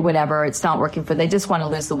quit, whatever. It's not working for them. They just want to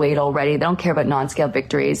lose the weight already. They don't care about non-scale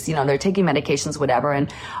victories. They're taking medications, whatever.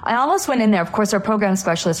 And I almost went in there. Of course, our program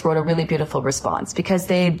specialist wrote a really beautiful response because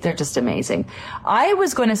they're just amazing. I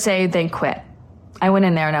was going to say, then quit. I went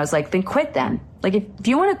in there and I was like, then quit then. Like, if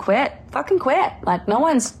you want to quit, fucking quit. Like, no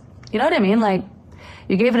one's, you know what I mean? Like,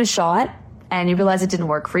 you gave it a shot and you realize it didn't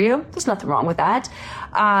work for you. There's nothing wrong with that.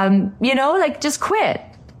 Just quit.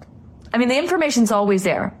 I mean, the information's always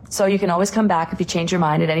there. So you can always come back if you change your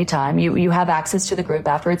mind at any time. You have access to the group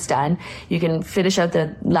after it's done. You can finish out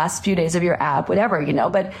the last few days of your app, whatever,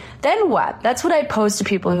 But then what? That's what I pose to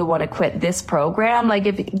people who want to quit this program. Like,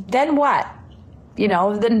 then what?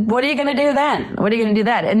 Then what are you going to do then? What are you going to do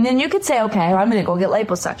then? And then you could say, okay, I'm going to go get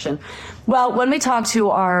liposuction. Well, when we talk to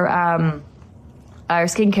our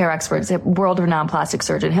skincare experts, a world-renowned plastic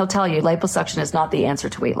surgeon, he'll tell you liposuction is not the answer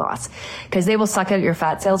to weight loss, because they will suck out your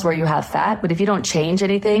fat cells where you have fat. But if you don't change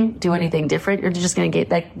anything, do anything different, you're just going to get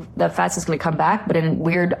the fat's just going to come back, but in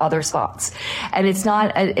weird other spots. And it's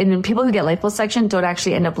not, and people who get liposuction don't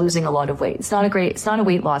actually end up losing a lot of weight. It's not a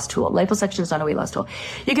weight loss tool. Liposuction is not a weight loss tool.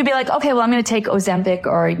 You could be like, okay, well, I'm going to take Ozempic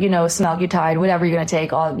or, semaglutide, whatever you're going to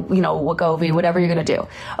take, Wegovy, whatever you're going to do.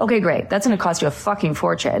 Okay, great. That's going to cost you a fucking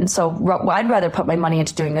fortune. So I'd rather put my money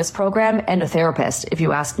into doing this program and a therapist, if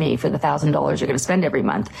you ask me, for the $1,000 you're going to spend every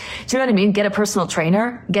month. Do you know what I mean? Get a personal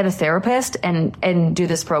trainer, get a therapist, and do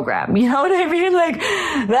this program. You know what I mean? Like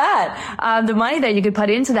that. The money that you could put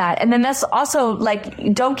into that. And then that's also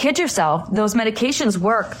like, don't kid yourself. Those medications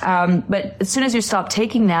work. But as soon as you stop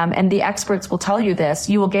taking them, and the experts will tell you this,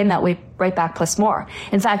 you will gain that weight right back plus more.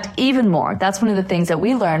 In fact, even more. That's one of the things that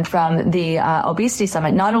we learned from the obesity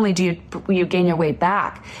summit. Not only do you gain your weight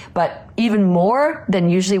back, but even more than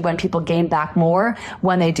usually when people gain back more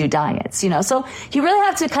when they do diets, you know. So you really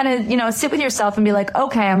have to kind of, you know, sit with yourself and be like,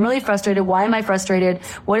 okay, I'm really frustrated. Why am I frustrated?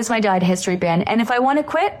 What has my diet history been? And if I want to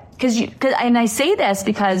quit, and I say this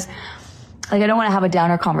because, like, I don't want to have a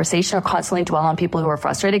downer conversation or constantly dwell on people who are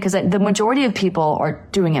frustrated, because the majority of people are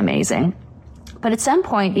doing amazing. But at some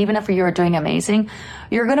point, even if you're doing amazing,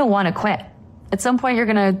 you're going to want to quit. At some point, you're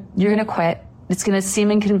going to quit. It's going to seem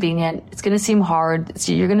inconvenient. It's going to seem hard.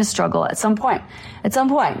 You're going to struggle at some point. At some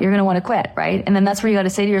point, you're going to want to quit, right? And then that's where you got to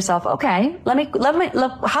say to yourself, okay, how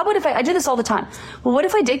about if I do this all the time? Well, what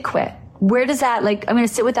if I did quit? Where does that, like, I'm going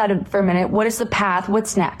to sit with that for a minute. What is the path?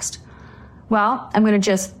 What's next? Well, I'm going to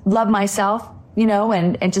just love myself, you know,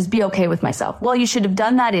 and just be okay with myself. Well, you should have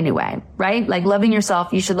done that anyway, right? Like, loving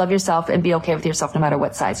yourself, you should love yourself and be okay with yourself no matter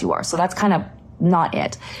what size you are. So that's kind of not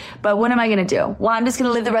it. But what am I going to do? Well, I'm just going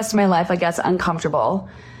to live the rest of my life, I guess, uncomfortable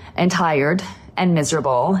and tired and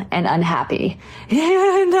miserable and unhappy.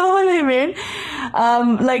 You know what I mean?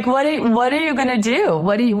 Like, what are you going to do?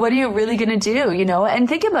 What are you really going to do? You know, and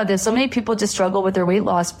think about this. So many people just struggle with their weight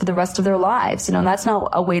loss for the rest of their lives. You know, that's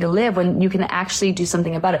not a way to live when you can actually do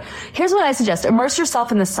something about it. Here's what I suggest. Immerse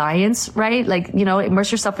yourself in the science, right? Like, you know, immerse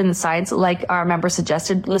yourself in the science, like our member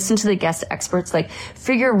suggested. Listen to the guest experts, like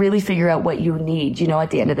really figure out what you need, you know,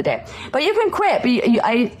 at the end of the day. But you can quit. But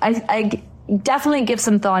I definitely give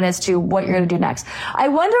some thought as to what you're going to do next. I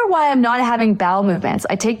wonder why I'm not having bowel movements.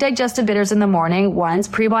 I take digestive bitters in the morning, once,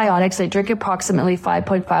 prebiotics. I drink approximately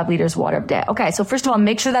 5.5 liters water a day. Okay, so first of all,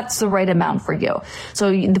 make sure that's the right amount for you. So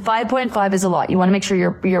the 5.5 is a lot. You want to make sure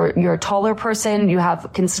you're a taller person. You have a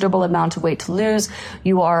considerable amount of weight to lose.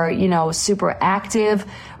 You are, you know, super active,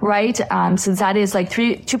 right? Since that is like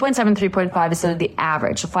 2.7, 3.5 is sort of the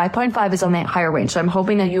average. So 5.5 is on the higher range. So I'm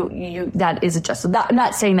hoping that you that is adjusted. I'm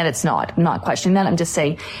not saying that it's not. I'm not questioning that. I'm just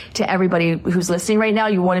saying to everybody who's listening right now,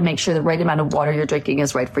 you want to make sure the right amount of water you're drinking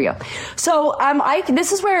is right for you. So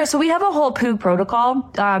so we have a whole poo protocol.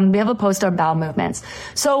 We have a post on bowel movements.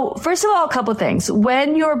 So first of all, a couple things.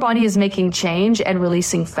 When your body is making change and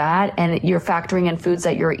releasing fat, and you're factoring in foods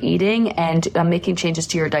that you're eating and making changes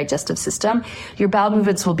to your digestive system, your bowel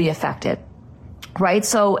movements will be affected. Right?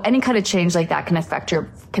 So any kind of change like that can affect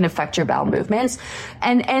your bowel movements.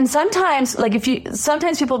 And sometimes, like,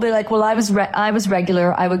 sometimes people will be like, well, I was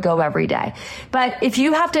regular. I would go every day. But if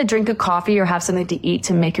you have to drink a coffee or have something to eat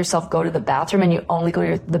to make yourself go to the bathroom, and you only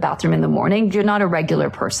go to the bathroom in the morning, you're not a regular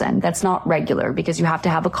person. That's not regular, because you have to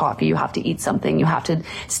have a coffee. You have to eat something. You have to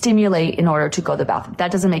stimulate in order to go to the bathroom.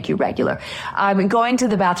 That doesn't make you regular. Going to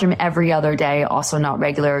the bathroom every other day, also not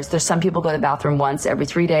regular. There's some people go to the bathroom once every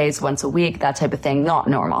 3 days, once a week, that type of thing. Not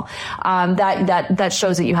normal. That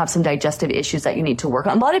shows that you have some digestive issues that you need to work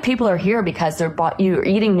on. A lot of people are here because you're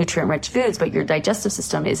eating nutrient-rich foods, but your digestive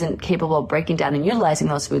system isn't capable of breaking down and utilizing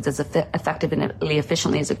those foods as effectively and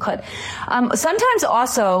efficiently as it could. Sometimes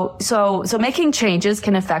also, so making changes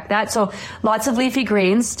can affect that. So lots of leafy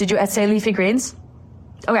greens. Did you say leafy greens?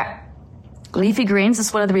 Okay. Leafy greens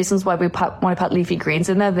is one of the reasons why we want to put leafy greens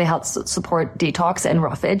in there. They help support detox and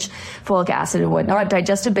roughage, folic acid and whatnot.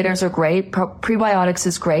 Digestive bitters are great. Prebiotics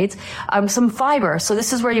is great. Some fiber. So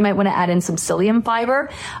this is where you might want to add in some psyllium fiber,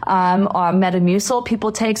 or Metamucil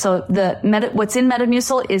people take. So what's in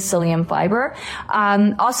Metamucil is psyllium fiber.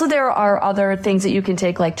 Also there are other things that you can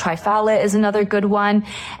take, like triphala is another good one.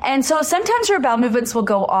 And so sometimes your bowel movements will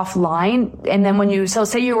go offline. And then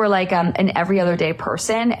say you were like an every other day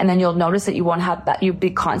person, and then you'll notice that you'll be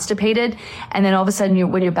constipated, and then all of a sudden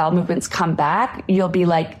when your bowel movements come back, you'll be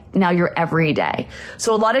like, now you're every day.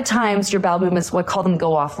 So a lot of times your bowel movements, we call them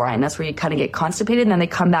go offline. That's where you kind of get constipated, and then they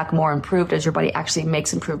come back more improved as your body actually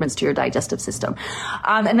makes improvements to your digestive system.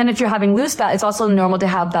 And then if you're having loose bowel, it's also normal to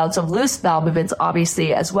have bouts of loose bowel movements,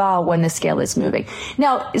 obviously, as well, when the scale is moving.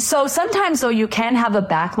 Now, so sometimes though, you can have a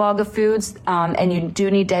backlog of foods, and you do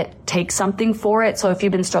need to take something for it. So if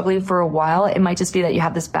you've been struggling for a while, it might just be that you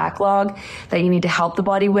have this backlog that you need to help the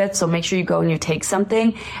body with. So make sure you go and you take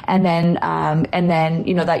something, and then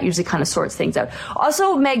that usually kind of sorts things out.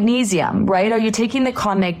 Also, magnesium, right? Are you taking the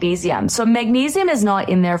calm magnesium? So magnesium is not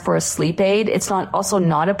in there for a sleep aid. It's also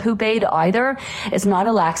not a poop aid either. It's not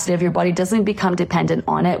a laxative. Your body doesn't become dependent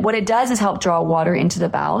on it. What it does is help draw water into the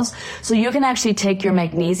bowels. So you can actually take your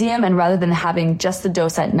magnesium, and rather than having just the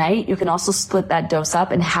dose at night, you can also split that dose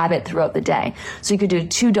up and have it throughout the day. So you could do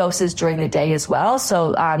 2 doses during the day as well.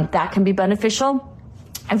 So that can be beneficial.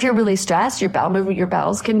 If you're really stressed, your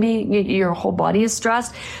bowels can be, your whole body is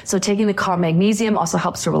stressed. So taking the calm magnesium also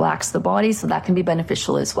helps to relax the body. So that can be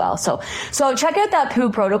beneficial as well. So check out that poo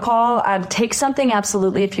protocol. Take something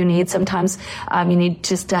absolutely if you need. Sometimes, you need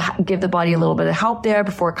just to give the body a little bit of help there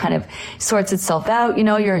before it kind of sorts itself out.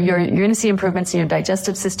 You're going to see improvements in your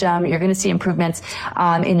digestive system. You're going to see improvements,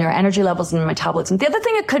 in your energy levels and your metabolism. The other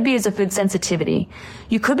thing it could be is a food sensitivity.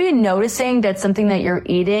 You could be noticing that something that you're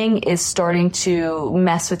eating is starting to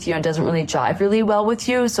mess with you and doesn't really jive really well with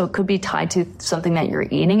you. So it could be tied to something that you're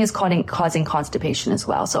eating is causing constipation as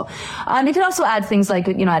well. So, you can also add things like,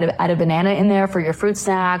 add a banana in there for your fruit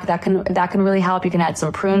snack. That can really help. You can add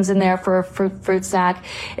some prunes in there for a fruit snack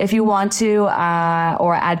if you want to,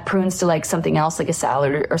 or add prunes to like something else, like a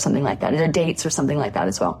salad or something like that, or dates or something like that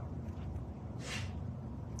as well.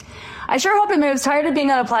 I sure hope it moves. Tired of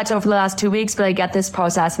being on a plateau for the last 2 weeks, but I get this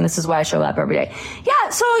process, and this is why I show up every day. Yeah,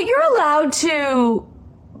 so you're allowed to,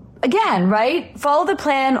 again, right? Follow the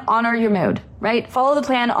plan, honor your mood, right? Follow the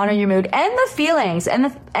plan, honor your mood, and the feelings, and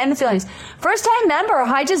the feelings. First time member,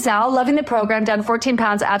 hi Giselle, loving the program, down 14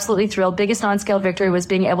 pounds, absolutely thrilled. Biggest non-scale victory was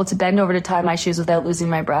being able to bend over to tie my shoes without losing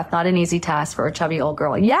my breath. Not an easy task for a chubby old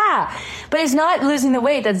girl. Yeah, but it's not losing the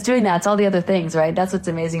weight that's doing that. It's all the other things, right? That's what's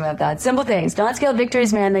amazing about that. Simple things. Non-scale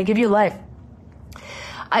victories, man, they give you life.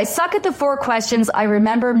 I suck at the 4 questions. I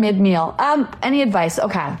remember mid-meal. Any advice?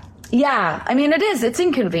 Okay. Yeah, I mean, it's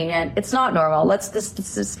inconvenient. It's not normal. Let's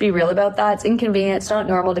just be real about that. It's inconvenient. It's not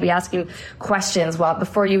normal to be asking questions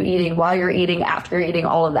before you eating, while you're eating, after you're eating,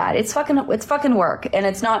 all of that. It's fucking work, and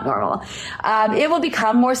it's not normal. It will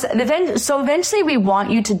become more, so eventually we want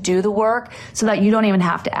you to do the work so that you don't even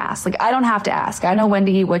have to ask. Like, I don't have to ask. I know when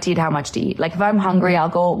to eat, what to eat, how much to eat. Like, if I'm hungry, I'll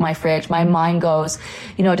go open my fridge. My mind goes,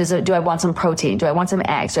 do I want some protein? Do I want some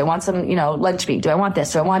eggs? Do I want some, lunch meat? Do I want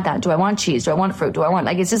this? Do I want that? Do I want cheese? Do I want fruit? Do I want,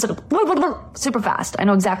 it's just like, super fast. I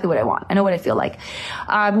know exactly what I want. I know what I feel like.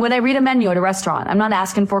 When I read a menu at a restaurant, I'm not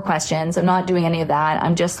asking for questions. I'm not doing any of that.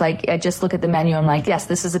 I'm just like, I just look at the menu. I'm like, yes,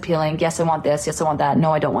 this is appealing. Yes, I want this. Yes, I want that.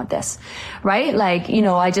 No, I don't want this. Right? Like,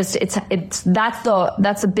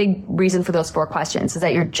 that's a big reason for those 4 questions, is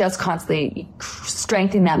that you're just constantly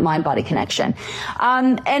strengthening that mind-body connection.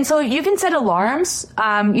 And so you can set alarms,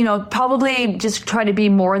 probably just try to be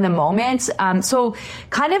more in the moment. So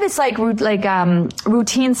kind of it's like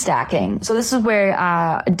routine stacking. So this is where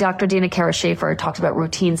Dr. Dina Kara-Schaefer talks about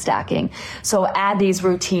routine stacking. So add these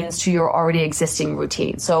routines to your already existing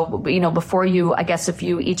routine. So, before you, I guess if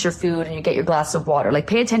you eat your food and you get your glass of water, like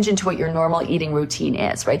pay attention to what your normal eating routine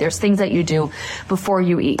is, right? There's things that you do before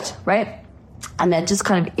you eat, right? And then just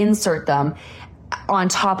kind of insert them on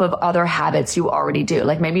top of other habits you already do.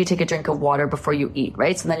 Like maybe you take a drink of water before you eat,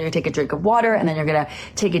 right? So then you're going to take a drink of water, and then you're going to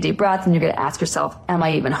take a deep breath, and you're going to ask yourself, am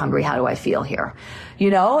I even hungry? How do I feel here?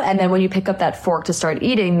 And then when you pick up that fork to start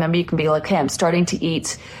eating, then you can be like, okay, I'm starting to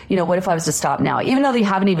eat, what if I was to stop now? Even though you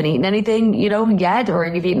haven't even eaten anything, yet, or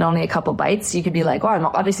you've eaten only a couple bites, you could be like, oh, I'm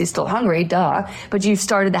obviously still hungry, duh. But you've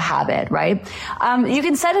started the habit, right? You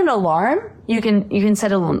can set an alarm. You can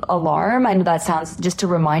set an alarm. I know that sounds just to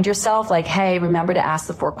remind yourself, like, hey, remember to ask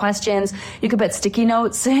the 4 questions. You could put sticky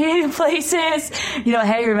notes in places,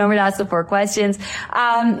 hey, remember to ask the 4 questions.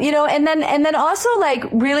 And then also like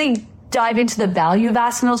really dive into the value of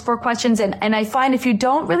asking those 4 questions. And I find if you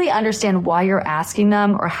don't really understand why you're asking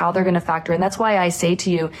them or how they're going to factor in, that's why I say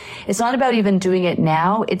to you, it's not about even doing it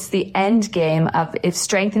now. It's the end game of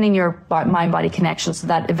strengthening your mind-body connection so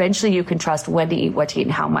that eventually you can trust when to eat, what to eat,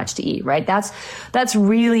 and how much to eat, right? That's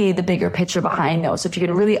really the bigger picture behind those. So if you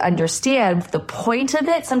can really understand the point of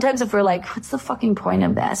it, sometimes if we're like, what's the fucking point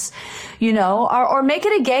of this? Or make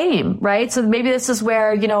it a game, right? So maybe this is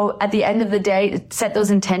where, at the end of the day, set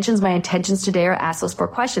those intentions. My intentions today are ask those 4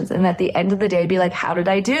 questions. And at the end of the day, be like, how did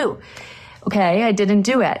I do? Okay, I didn't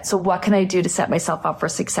do it. So what can I do to set myself up for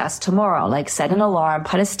success tomorrow? Like set an alarm,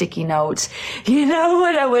 put a sticky note,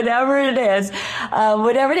 whatever it is.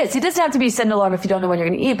 It doesn't have to be set an alarm if you don't know when you're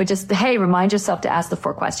going to eat, but just, hey, remind yourself to ask the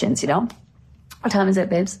 4 questions, What time is it,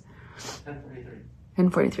 babes? 10:43.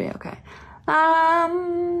 10:43, okay.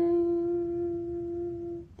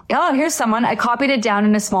 Oh, here's someone. I copied it down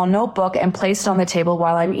in a small notebook and placed it on the table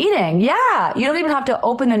while I'm eating. Yeah. You don't even have to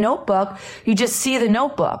open the notebook. You just see the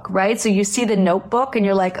notebook, right? So you see the notebook and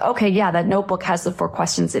you're like, okay, yeah, that notebook has the 4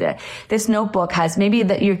 questions in it. This notebook has, maybe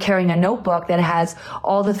that you're carrying a notebook that has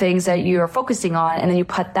all the things that you're focusing on, and then you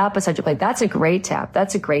put that beside your plate. That's a great tip.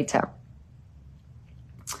 That's a great tip.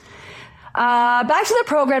 Back to the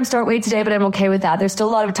program, start weight today, but I'm okay with that. There's still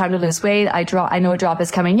a lot of time to lose weight. I know a drop is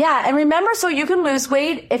coming. Yeah. And remember, so you can lose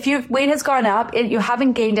weight if your weight has gone up, you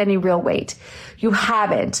haven't gained any real weight. You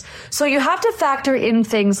haven't. So you have to factor in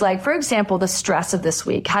things like, for example, the stress of this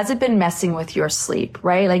week. Has it been messing with your sleep,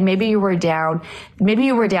 right? Like maybe you were down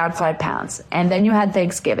 5 pounds, and then you had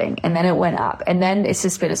Thanksgiving, and then it went up, and then it's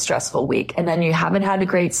just been a stressful week, and then you haven't had a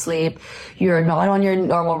great sleep. You're not on your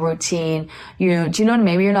normal routine. Do you know,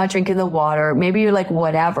 maybe you're not drinking the water. Maybe you're like,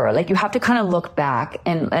 whatever. Like you have to kind of look back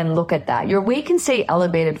and look at that. Your weight can stay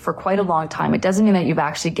elevated for quite a long time. It doesn't mean that you've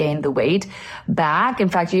actually gained the weight back. In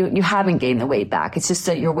fact, you haven't gained the weight back. It's just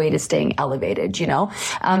that your weight is staying elevated, you know?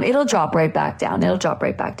 It'll drop right back down.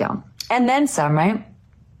 And then some, right?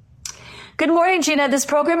 Good morning, Gina. This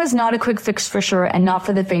program is not a quick fix for sure, and not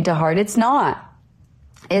for the faint of heart. It's not.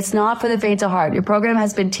 It's not for the faint of heart. Your program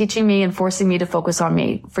has been teaching me and forcing me to focus on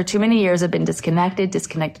me. For too many years, I've been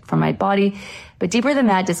disconnected from my body, but deeper than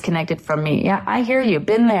that, disconnected from me. Yeah, I hear you.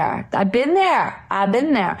 Been there. I've been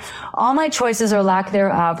there. All my choices or lack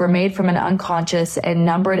thereof were made from an unconscious and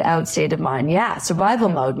numbered out state of mind. Yeah, survival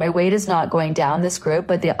mode. My weight is not going down this group,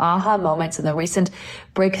 but the aha moments and the recent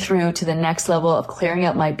breakthrough to the next level of clearing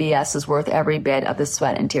up my BS is worth every bit of the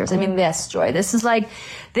sweat and tears. I mean, this, Joy, this is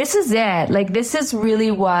it. Like, this is really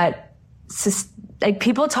what, like,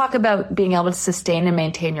 people talk about being able to sustain and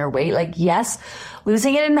maintain your weight. Like, yes,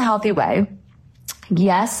 losing it in a healthy way.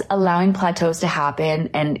 Yes, allowing plateaus to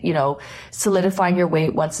happen and, you know, solidifying your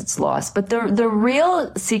weight once it's lost. But the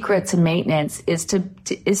real secret to maintenance is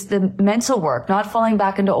the mental work, not falling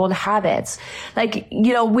back into old habits. Like,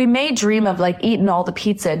 you know, we may dream of like eating all the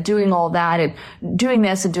pizza, doing all that and doing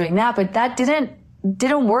this and doing that, but that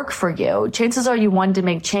didn't work for you. Chances are you wanted to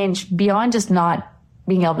make change beyond just not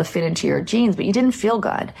being able to fit into your jeans, but you didn't feel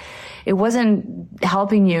good. It wasn't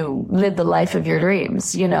helping you live the life of your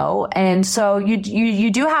dreams, you know? And so you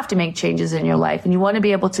do have to make changes in your life, and you want to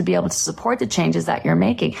be able to support the changes that you're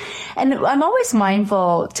making. And I'm always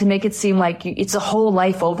mindful to make it seem like it's a whole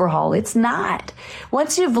life overhaul. It's not.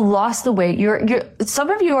 Once you've lost the weight, some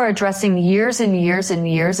of you are addressing years and years and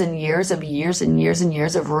years and years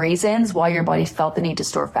of reasons why your body felt the need to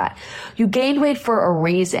store fat. You gained weight for a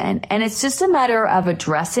reason, and it's just a matter of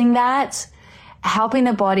addressing that, helping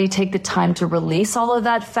the body take the time to release all of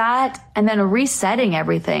that fat, and then resetting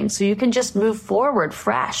everything so you can just move forward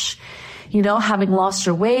fresh. You know, having lost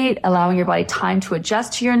your weight, allowing your body time to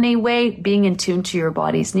adjust to your new weight, being in tune to your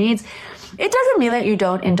body's needs. It doesn't mean that you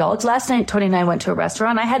don't indulge. Last night, Tony and I went to a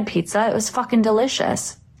restaurant. I had pizza. It was fucking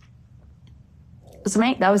delicious.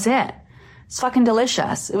 That was it. It's fucking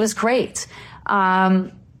delicious. It was great. Yeah.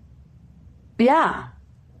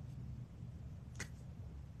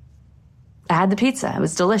 I had the pizza. It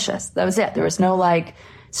was delicious. That was it. There was no like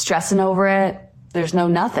stressing over it. There's no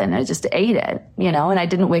nothing. I just ate it, you know, and I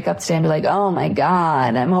didn't wake up today and be like, oh my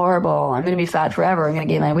God, I'm horrible. I'm going to be fat forever. I'm going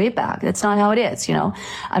to gain my weight back. That's not how it is. You know,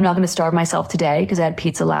 I'm not going to starve myself today because I had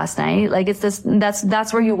pizza last night. Like it's this,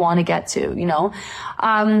 that's where you want to get to, you know.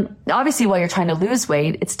 Obviously while you're trying to lose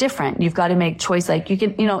weight, it's different. You've got to make choice. Like you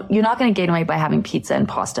can, you know, you're not going to gain weight by having pizza and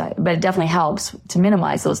pasta, but it definitely helps to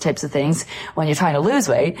minimize those types of things when you're trying to lose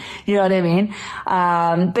weight. You know what I mean?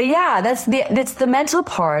 But yeah, that's the mental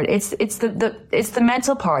part. It's the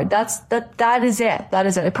mental part. That is it.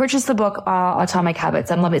 I purchased the book, Atomic Habits.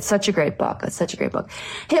 I love it. It's such a great book.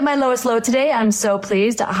 Hit my lowest low today. I'm so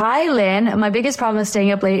pleased. Hi, Lynn. My biggest problem is staying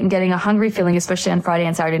up late and getting a hungry feeling, especially on Friday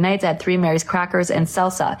and Saturday nights. I had 3 Mary's crackers and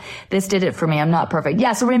salsa. This did it for me. I'm not perfect.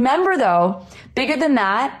 Yeah. So remember though, bigger than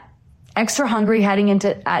that, extra hungry heading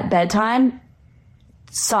into at bedtime,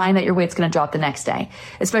 sign that your weight's going to drop the next day,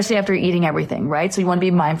 especially after eating everything, right? So you want to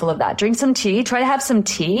be mindful of that. Drink some tea. Try to have some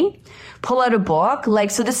tea. Pull out a book.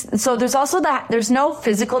 So there's also there's no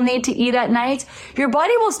physical need to eat at night. Your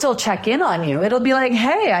body will still check in on you. It'll be like,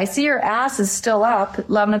 hey, I see your ass is still up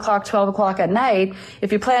 11 o'clock, 12 o'clock at night.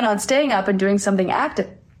 If you plan on staying up and doing something active,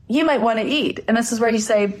 you might want to eat. And this is where you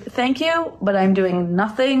say, thank you, but I'm doing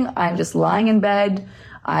nothing. I'm just lying in bed.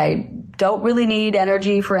 I don't really need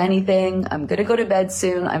energy for anything. I'm going to go to bed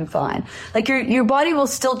soon. I'm fine. Like your body will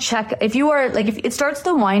still check. If it starts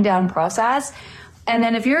the wind down process, and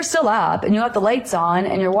then if you're still up and you got the lights on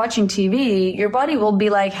and you're watching TV, your body will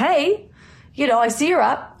be like, hey, you know, I see you're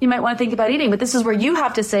up. You might want to think about eating, but this is where you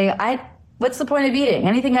have to say, what's the point of eating?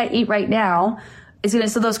 Anything I eat right now is going to,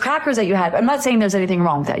 so those crackers that you had, I'm not saying there's anything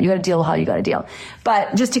wrong with that. You got to deal with how you got to deal.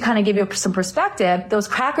 But just to kind of give you some perspective, those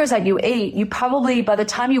crackers that you ate, you probably, by the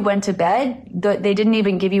time you went to bed, they didn't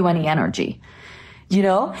even give you any energy. You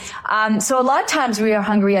know? So a lot of times we are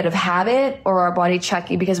hungry out of habit or our body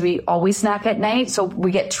checking because we always snack at night. So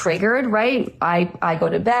we get triggered, right? I go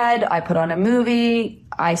to bed, I put on a movie,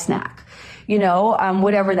 I snack. You know,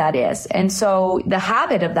 whatever that is. And so the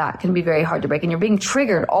habit of that can be very hard to break, and you're being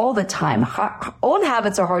triggered all the time. Old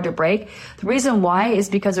habits are hard to break. The reason why is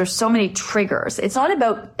because there's so many triggers. It's not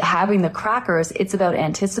about having the crackers. It's about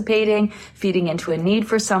anticipating, feeding into a need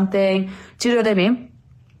for something. Do you know what I mean?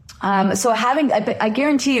 So I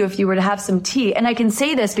guarantee you if you were to have some tea, and I can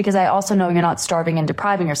say this because I also know you're not starving and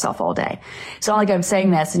depriving yourself all day. It's not like I'm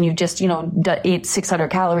saying this and you just, ate 600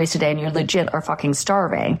 calories a day and you're legit are fucking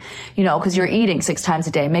starving, because you're eating 6 times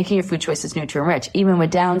a day, making your food choices nutrient rich. Even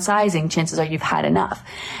with downsizing, chances are you've had enough.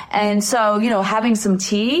 And so, having some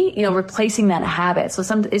tea, replacing that habit. So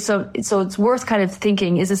it's worth kind of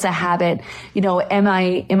thinking, is this a habit? Am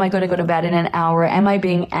I going to go to bed in an hour? Am I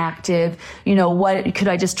being active? What could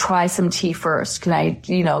I just try some tea first? Can I,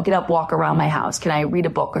 get up, walk around my house? Can I read a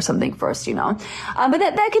book or something first, But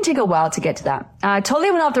that can take a while to get to that.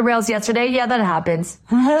 Totally went off the rails yesterday. Yeah, that happens.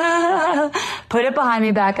 Put it behind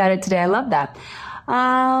me, back at it today. I love that.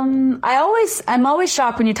 I'm always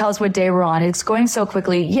shocked when you tell us what day we're on. It's going so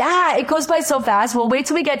quickly. Yeah, it goes by so fast. Well, wait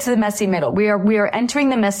till we get to the messy middle. We are entering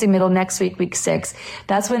the messy middle next week, week 6.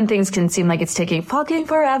 That's when things can seem like it's taking fucking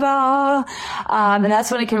forever. And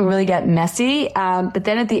that's when it can really get messy. But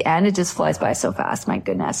then at the end, it just flies by so fast. My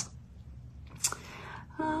goodness.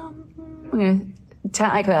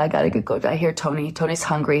 I gotta go. I hear Tony. Tony's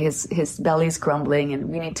hungry. His belly's grumbling, and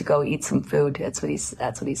we need to go eat some food. That's what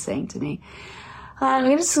he's saying to me. I'm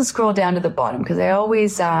going to just scroll down to the bottom because by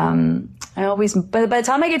the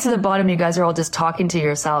time I get to the bottom, you guys are all just talking to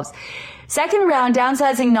yourselves. Second round,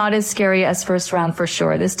 downsizing not as scary as first round for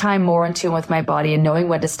sure. This time more in tune with my body and knowing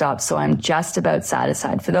when to stop, so I'm just about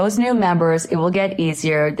satisfied. For those new members, it will get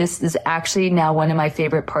easier. This is actually now one of my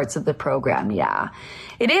favorite parts of the program. Yeah,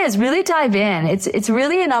 it is. Really dive in. It's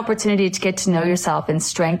really an opportunity to get to know yourself and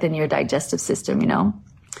strengthen your digestive system,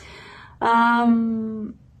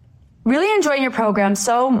 Really enjoying your program.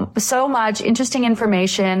 So much interesting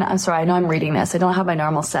information. I'm sorry. I know I'm reading this. I don't have my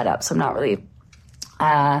normal setup, so I'm not really,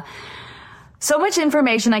 so much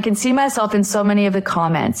information. I can see myself in so many of the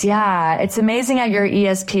comments. Yeah, it's amazing at your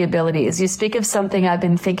ESP abilities. You speak of something I've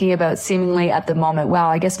been thinking about seemingly at the moment.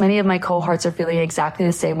 Wow, I guess many of my cohorts are feeling exactly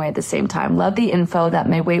the same way at the same time. Love the info that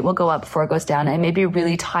my weight will go up before it goes down. I may be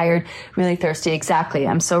really tired, really thirsty. Exactly.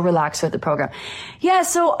 I'm so relaxed with the program. Yeah,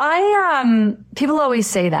 so people always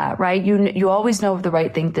say that, right? You always know the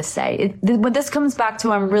right thing to say. What this comes back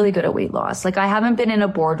to, I'm really good at weight loss. Like I haven't been in a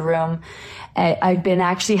boardroom. I've been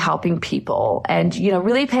actually helping people and,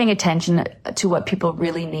 really paying attention to what people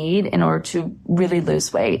really need in order to really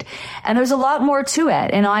lose weight. And there's a lot more to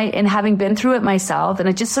it. And having been through it myself, and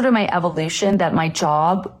it's just sort of my evolution that my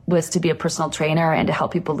job was to be a personal trainer and to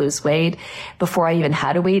help people lose weight before I even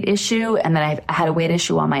had a weight issue. And then I had a weight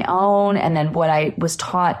issue on my own. And then what I was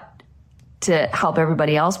taught to help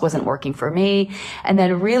everybody else wasn't working for me. And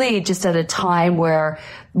then really just at a time where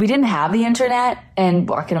we didn't have the internet, and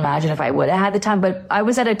I can imagine if I would have had the time, but I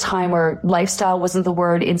was at a time where lifestyle wasn't the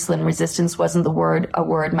word, insulin resistance wasn't a word,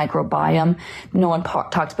 microbiome. No one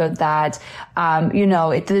talked about that.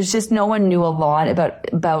 There's just no one knew a lot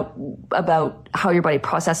about how your body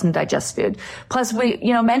processed and digests food. Plus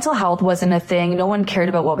mental health wasn't a thing. No one cared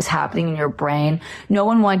about what was happening in your brain. No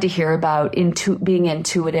one wanted to hear about being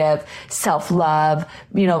intuitive, self-love,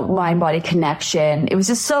 mind-body connection. It was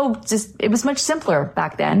it was much simpler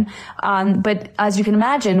back then. But as you can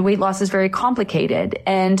imagine, weight loss is very complicated,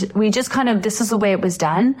 and we just this is the way it was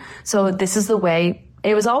done. So this is the way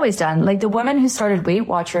it was always done. Like the woman who started Weight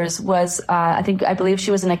Watchers was, I believe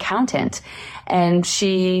she was an accountant, and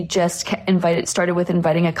she just started with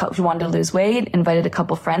inviting a couple, she wanted to lose weight, invited a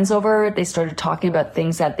couple friends over. They started talking about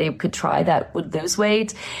things that they could try that would lose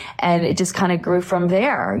weight. And it just kind of grew from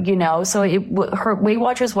there, So her Weight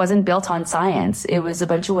Watchers wasn't built on science. It was a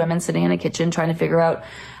bunch of women sitting in a kitchen trying to figure out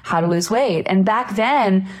how to lose weight. And back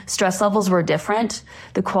then, stress levels were different.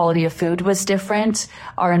 The quality of food was different.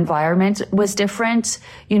 Our environment was different.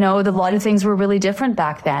 A lot of things were really different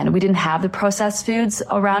back then. We didn't have the processed foods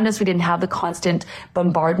around us. We didn't have the constant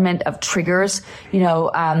bombardment of triggers,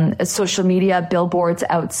 social media, billboards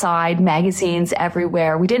outside, magazines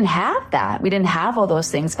everywhere. We didn't have that. We didn't have all those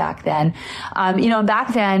things back then.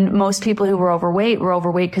 Back then, most people who were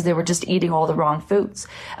overweight because they were just eating all the wrong foods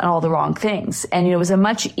and all the wrong things. And it was a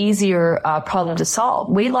much easier problem to solve.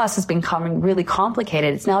 Weight loss has become really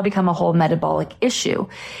complicated. It's now become a whole metabolic issue.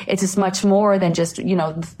 It's just much more than just,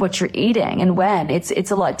 what you're eating and when.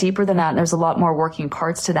 It's a lot deeper than that, and there's a lot more working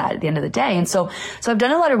parts to that at the end of the day. And so I've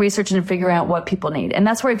done a lot of research into figuring out what people need. And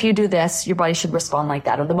that's where if you do this, your body should respond like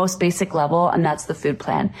that on the most basic level, and that's the food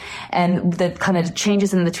plan. And the kind of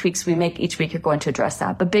changes and the tweaks we make each week are going to address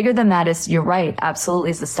that. But bigger than that is, you're right,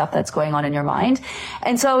 absolutely, is the stuff that's going on in your mind.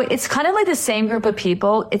 And so it's kind of like the same group of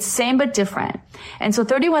people. It's same but different. And so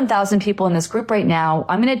 31,000 people in this group right now,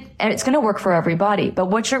 and it's going to work for everybody. But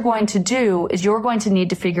what you're going to do is you're going to need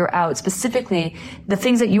to figure out specifically the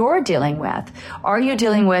things that you're dealing with. Are you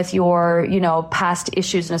dealing with your, past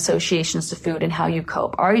issues and associations to food and how you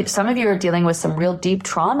cope? Some of you are dealing with some real deep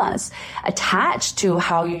traumas attached to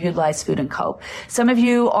how you utilize food and cope. Some of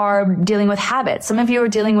you are dealing with habits. Some of you are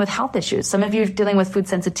dealing with health issues. Some of you are dealing with food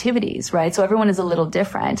sensitivities, right? So everyone is a little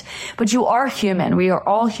different. But you are human. We are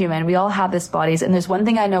all human. We all have this bodies. And there's one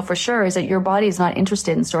thing I know for sure is that your body is not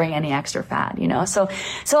interested in storing any extra fat, So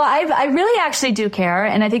I really actually do care.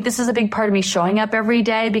 And I think this is a big part of me showing up every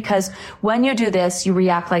day, because when you do this, you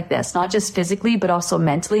react like this, not just physically, but also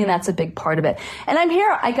mentally. And that's a big part of it. And I'm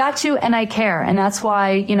here. I got you, and I care. And that's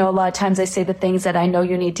why, a lot of times I say the things that I know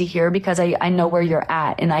you need to hear, because I know where you're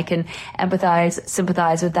at, and I can empathize,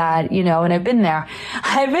 sympathize with that, and I've been there.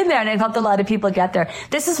 And I've helped a lot of people get there.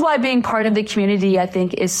 This is why being part of the community, I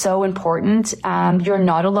think, is so important. You're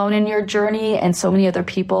not alone in your journey, and so many other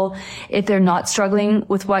people, if they're not struggling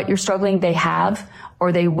with what you're struggling, they have,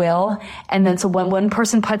 or they will. And then so when one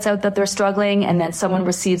person puts out that they're struggling, and then someone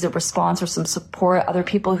receives a response or some support, other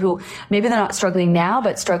people who maybe they're not struggling now,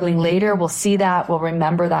 but struggling later will see that, will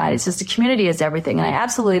remember that. It's just, a community is everything. And I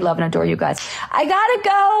absolutely love and adore you guys. I gotta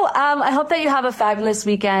go. I hope that you have a fabulous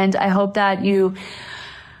weekend. I hope that you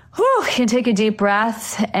can take a deep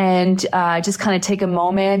breath and just kind of take a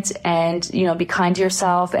moment and, be kind to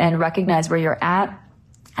yourself and recognize where you're at.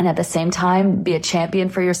 And at the same time, be a champion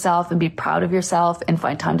for yourself and be proud of yourself, and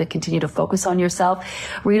find time to continue to focus on yourself.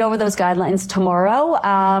 Read over those guidelines tomorrow.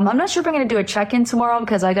 I'm not sure if I'm going to do a check-in tomorrow,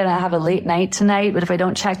 because I'm going to have a late night tonight. But if I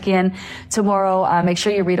don't check in tomorrow, make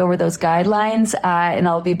sure you read over those guidelines. And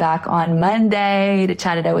I'll be back on Monday to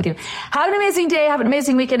chat it out with you. Have an amazing day. Have an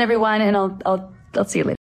amazing weekend, everyone. And I'll see you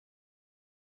later.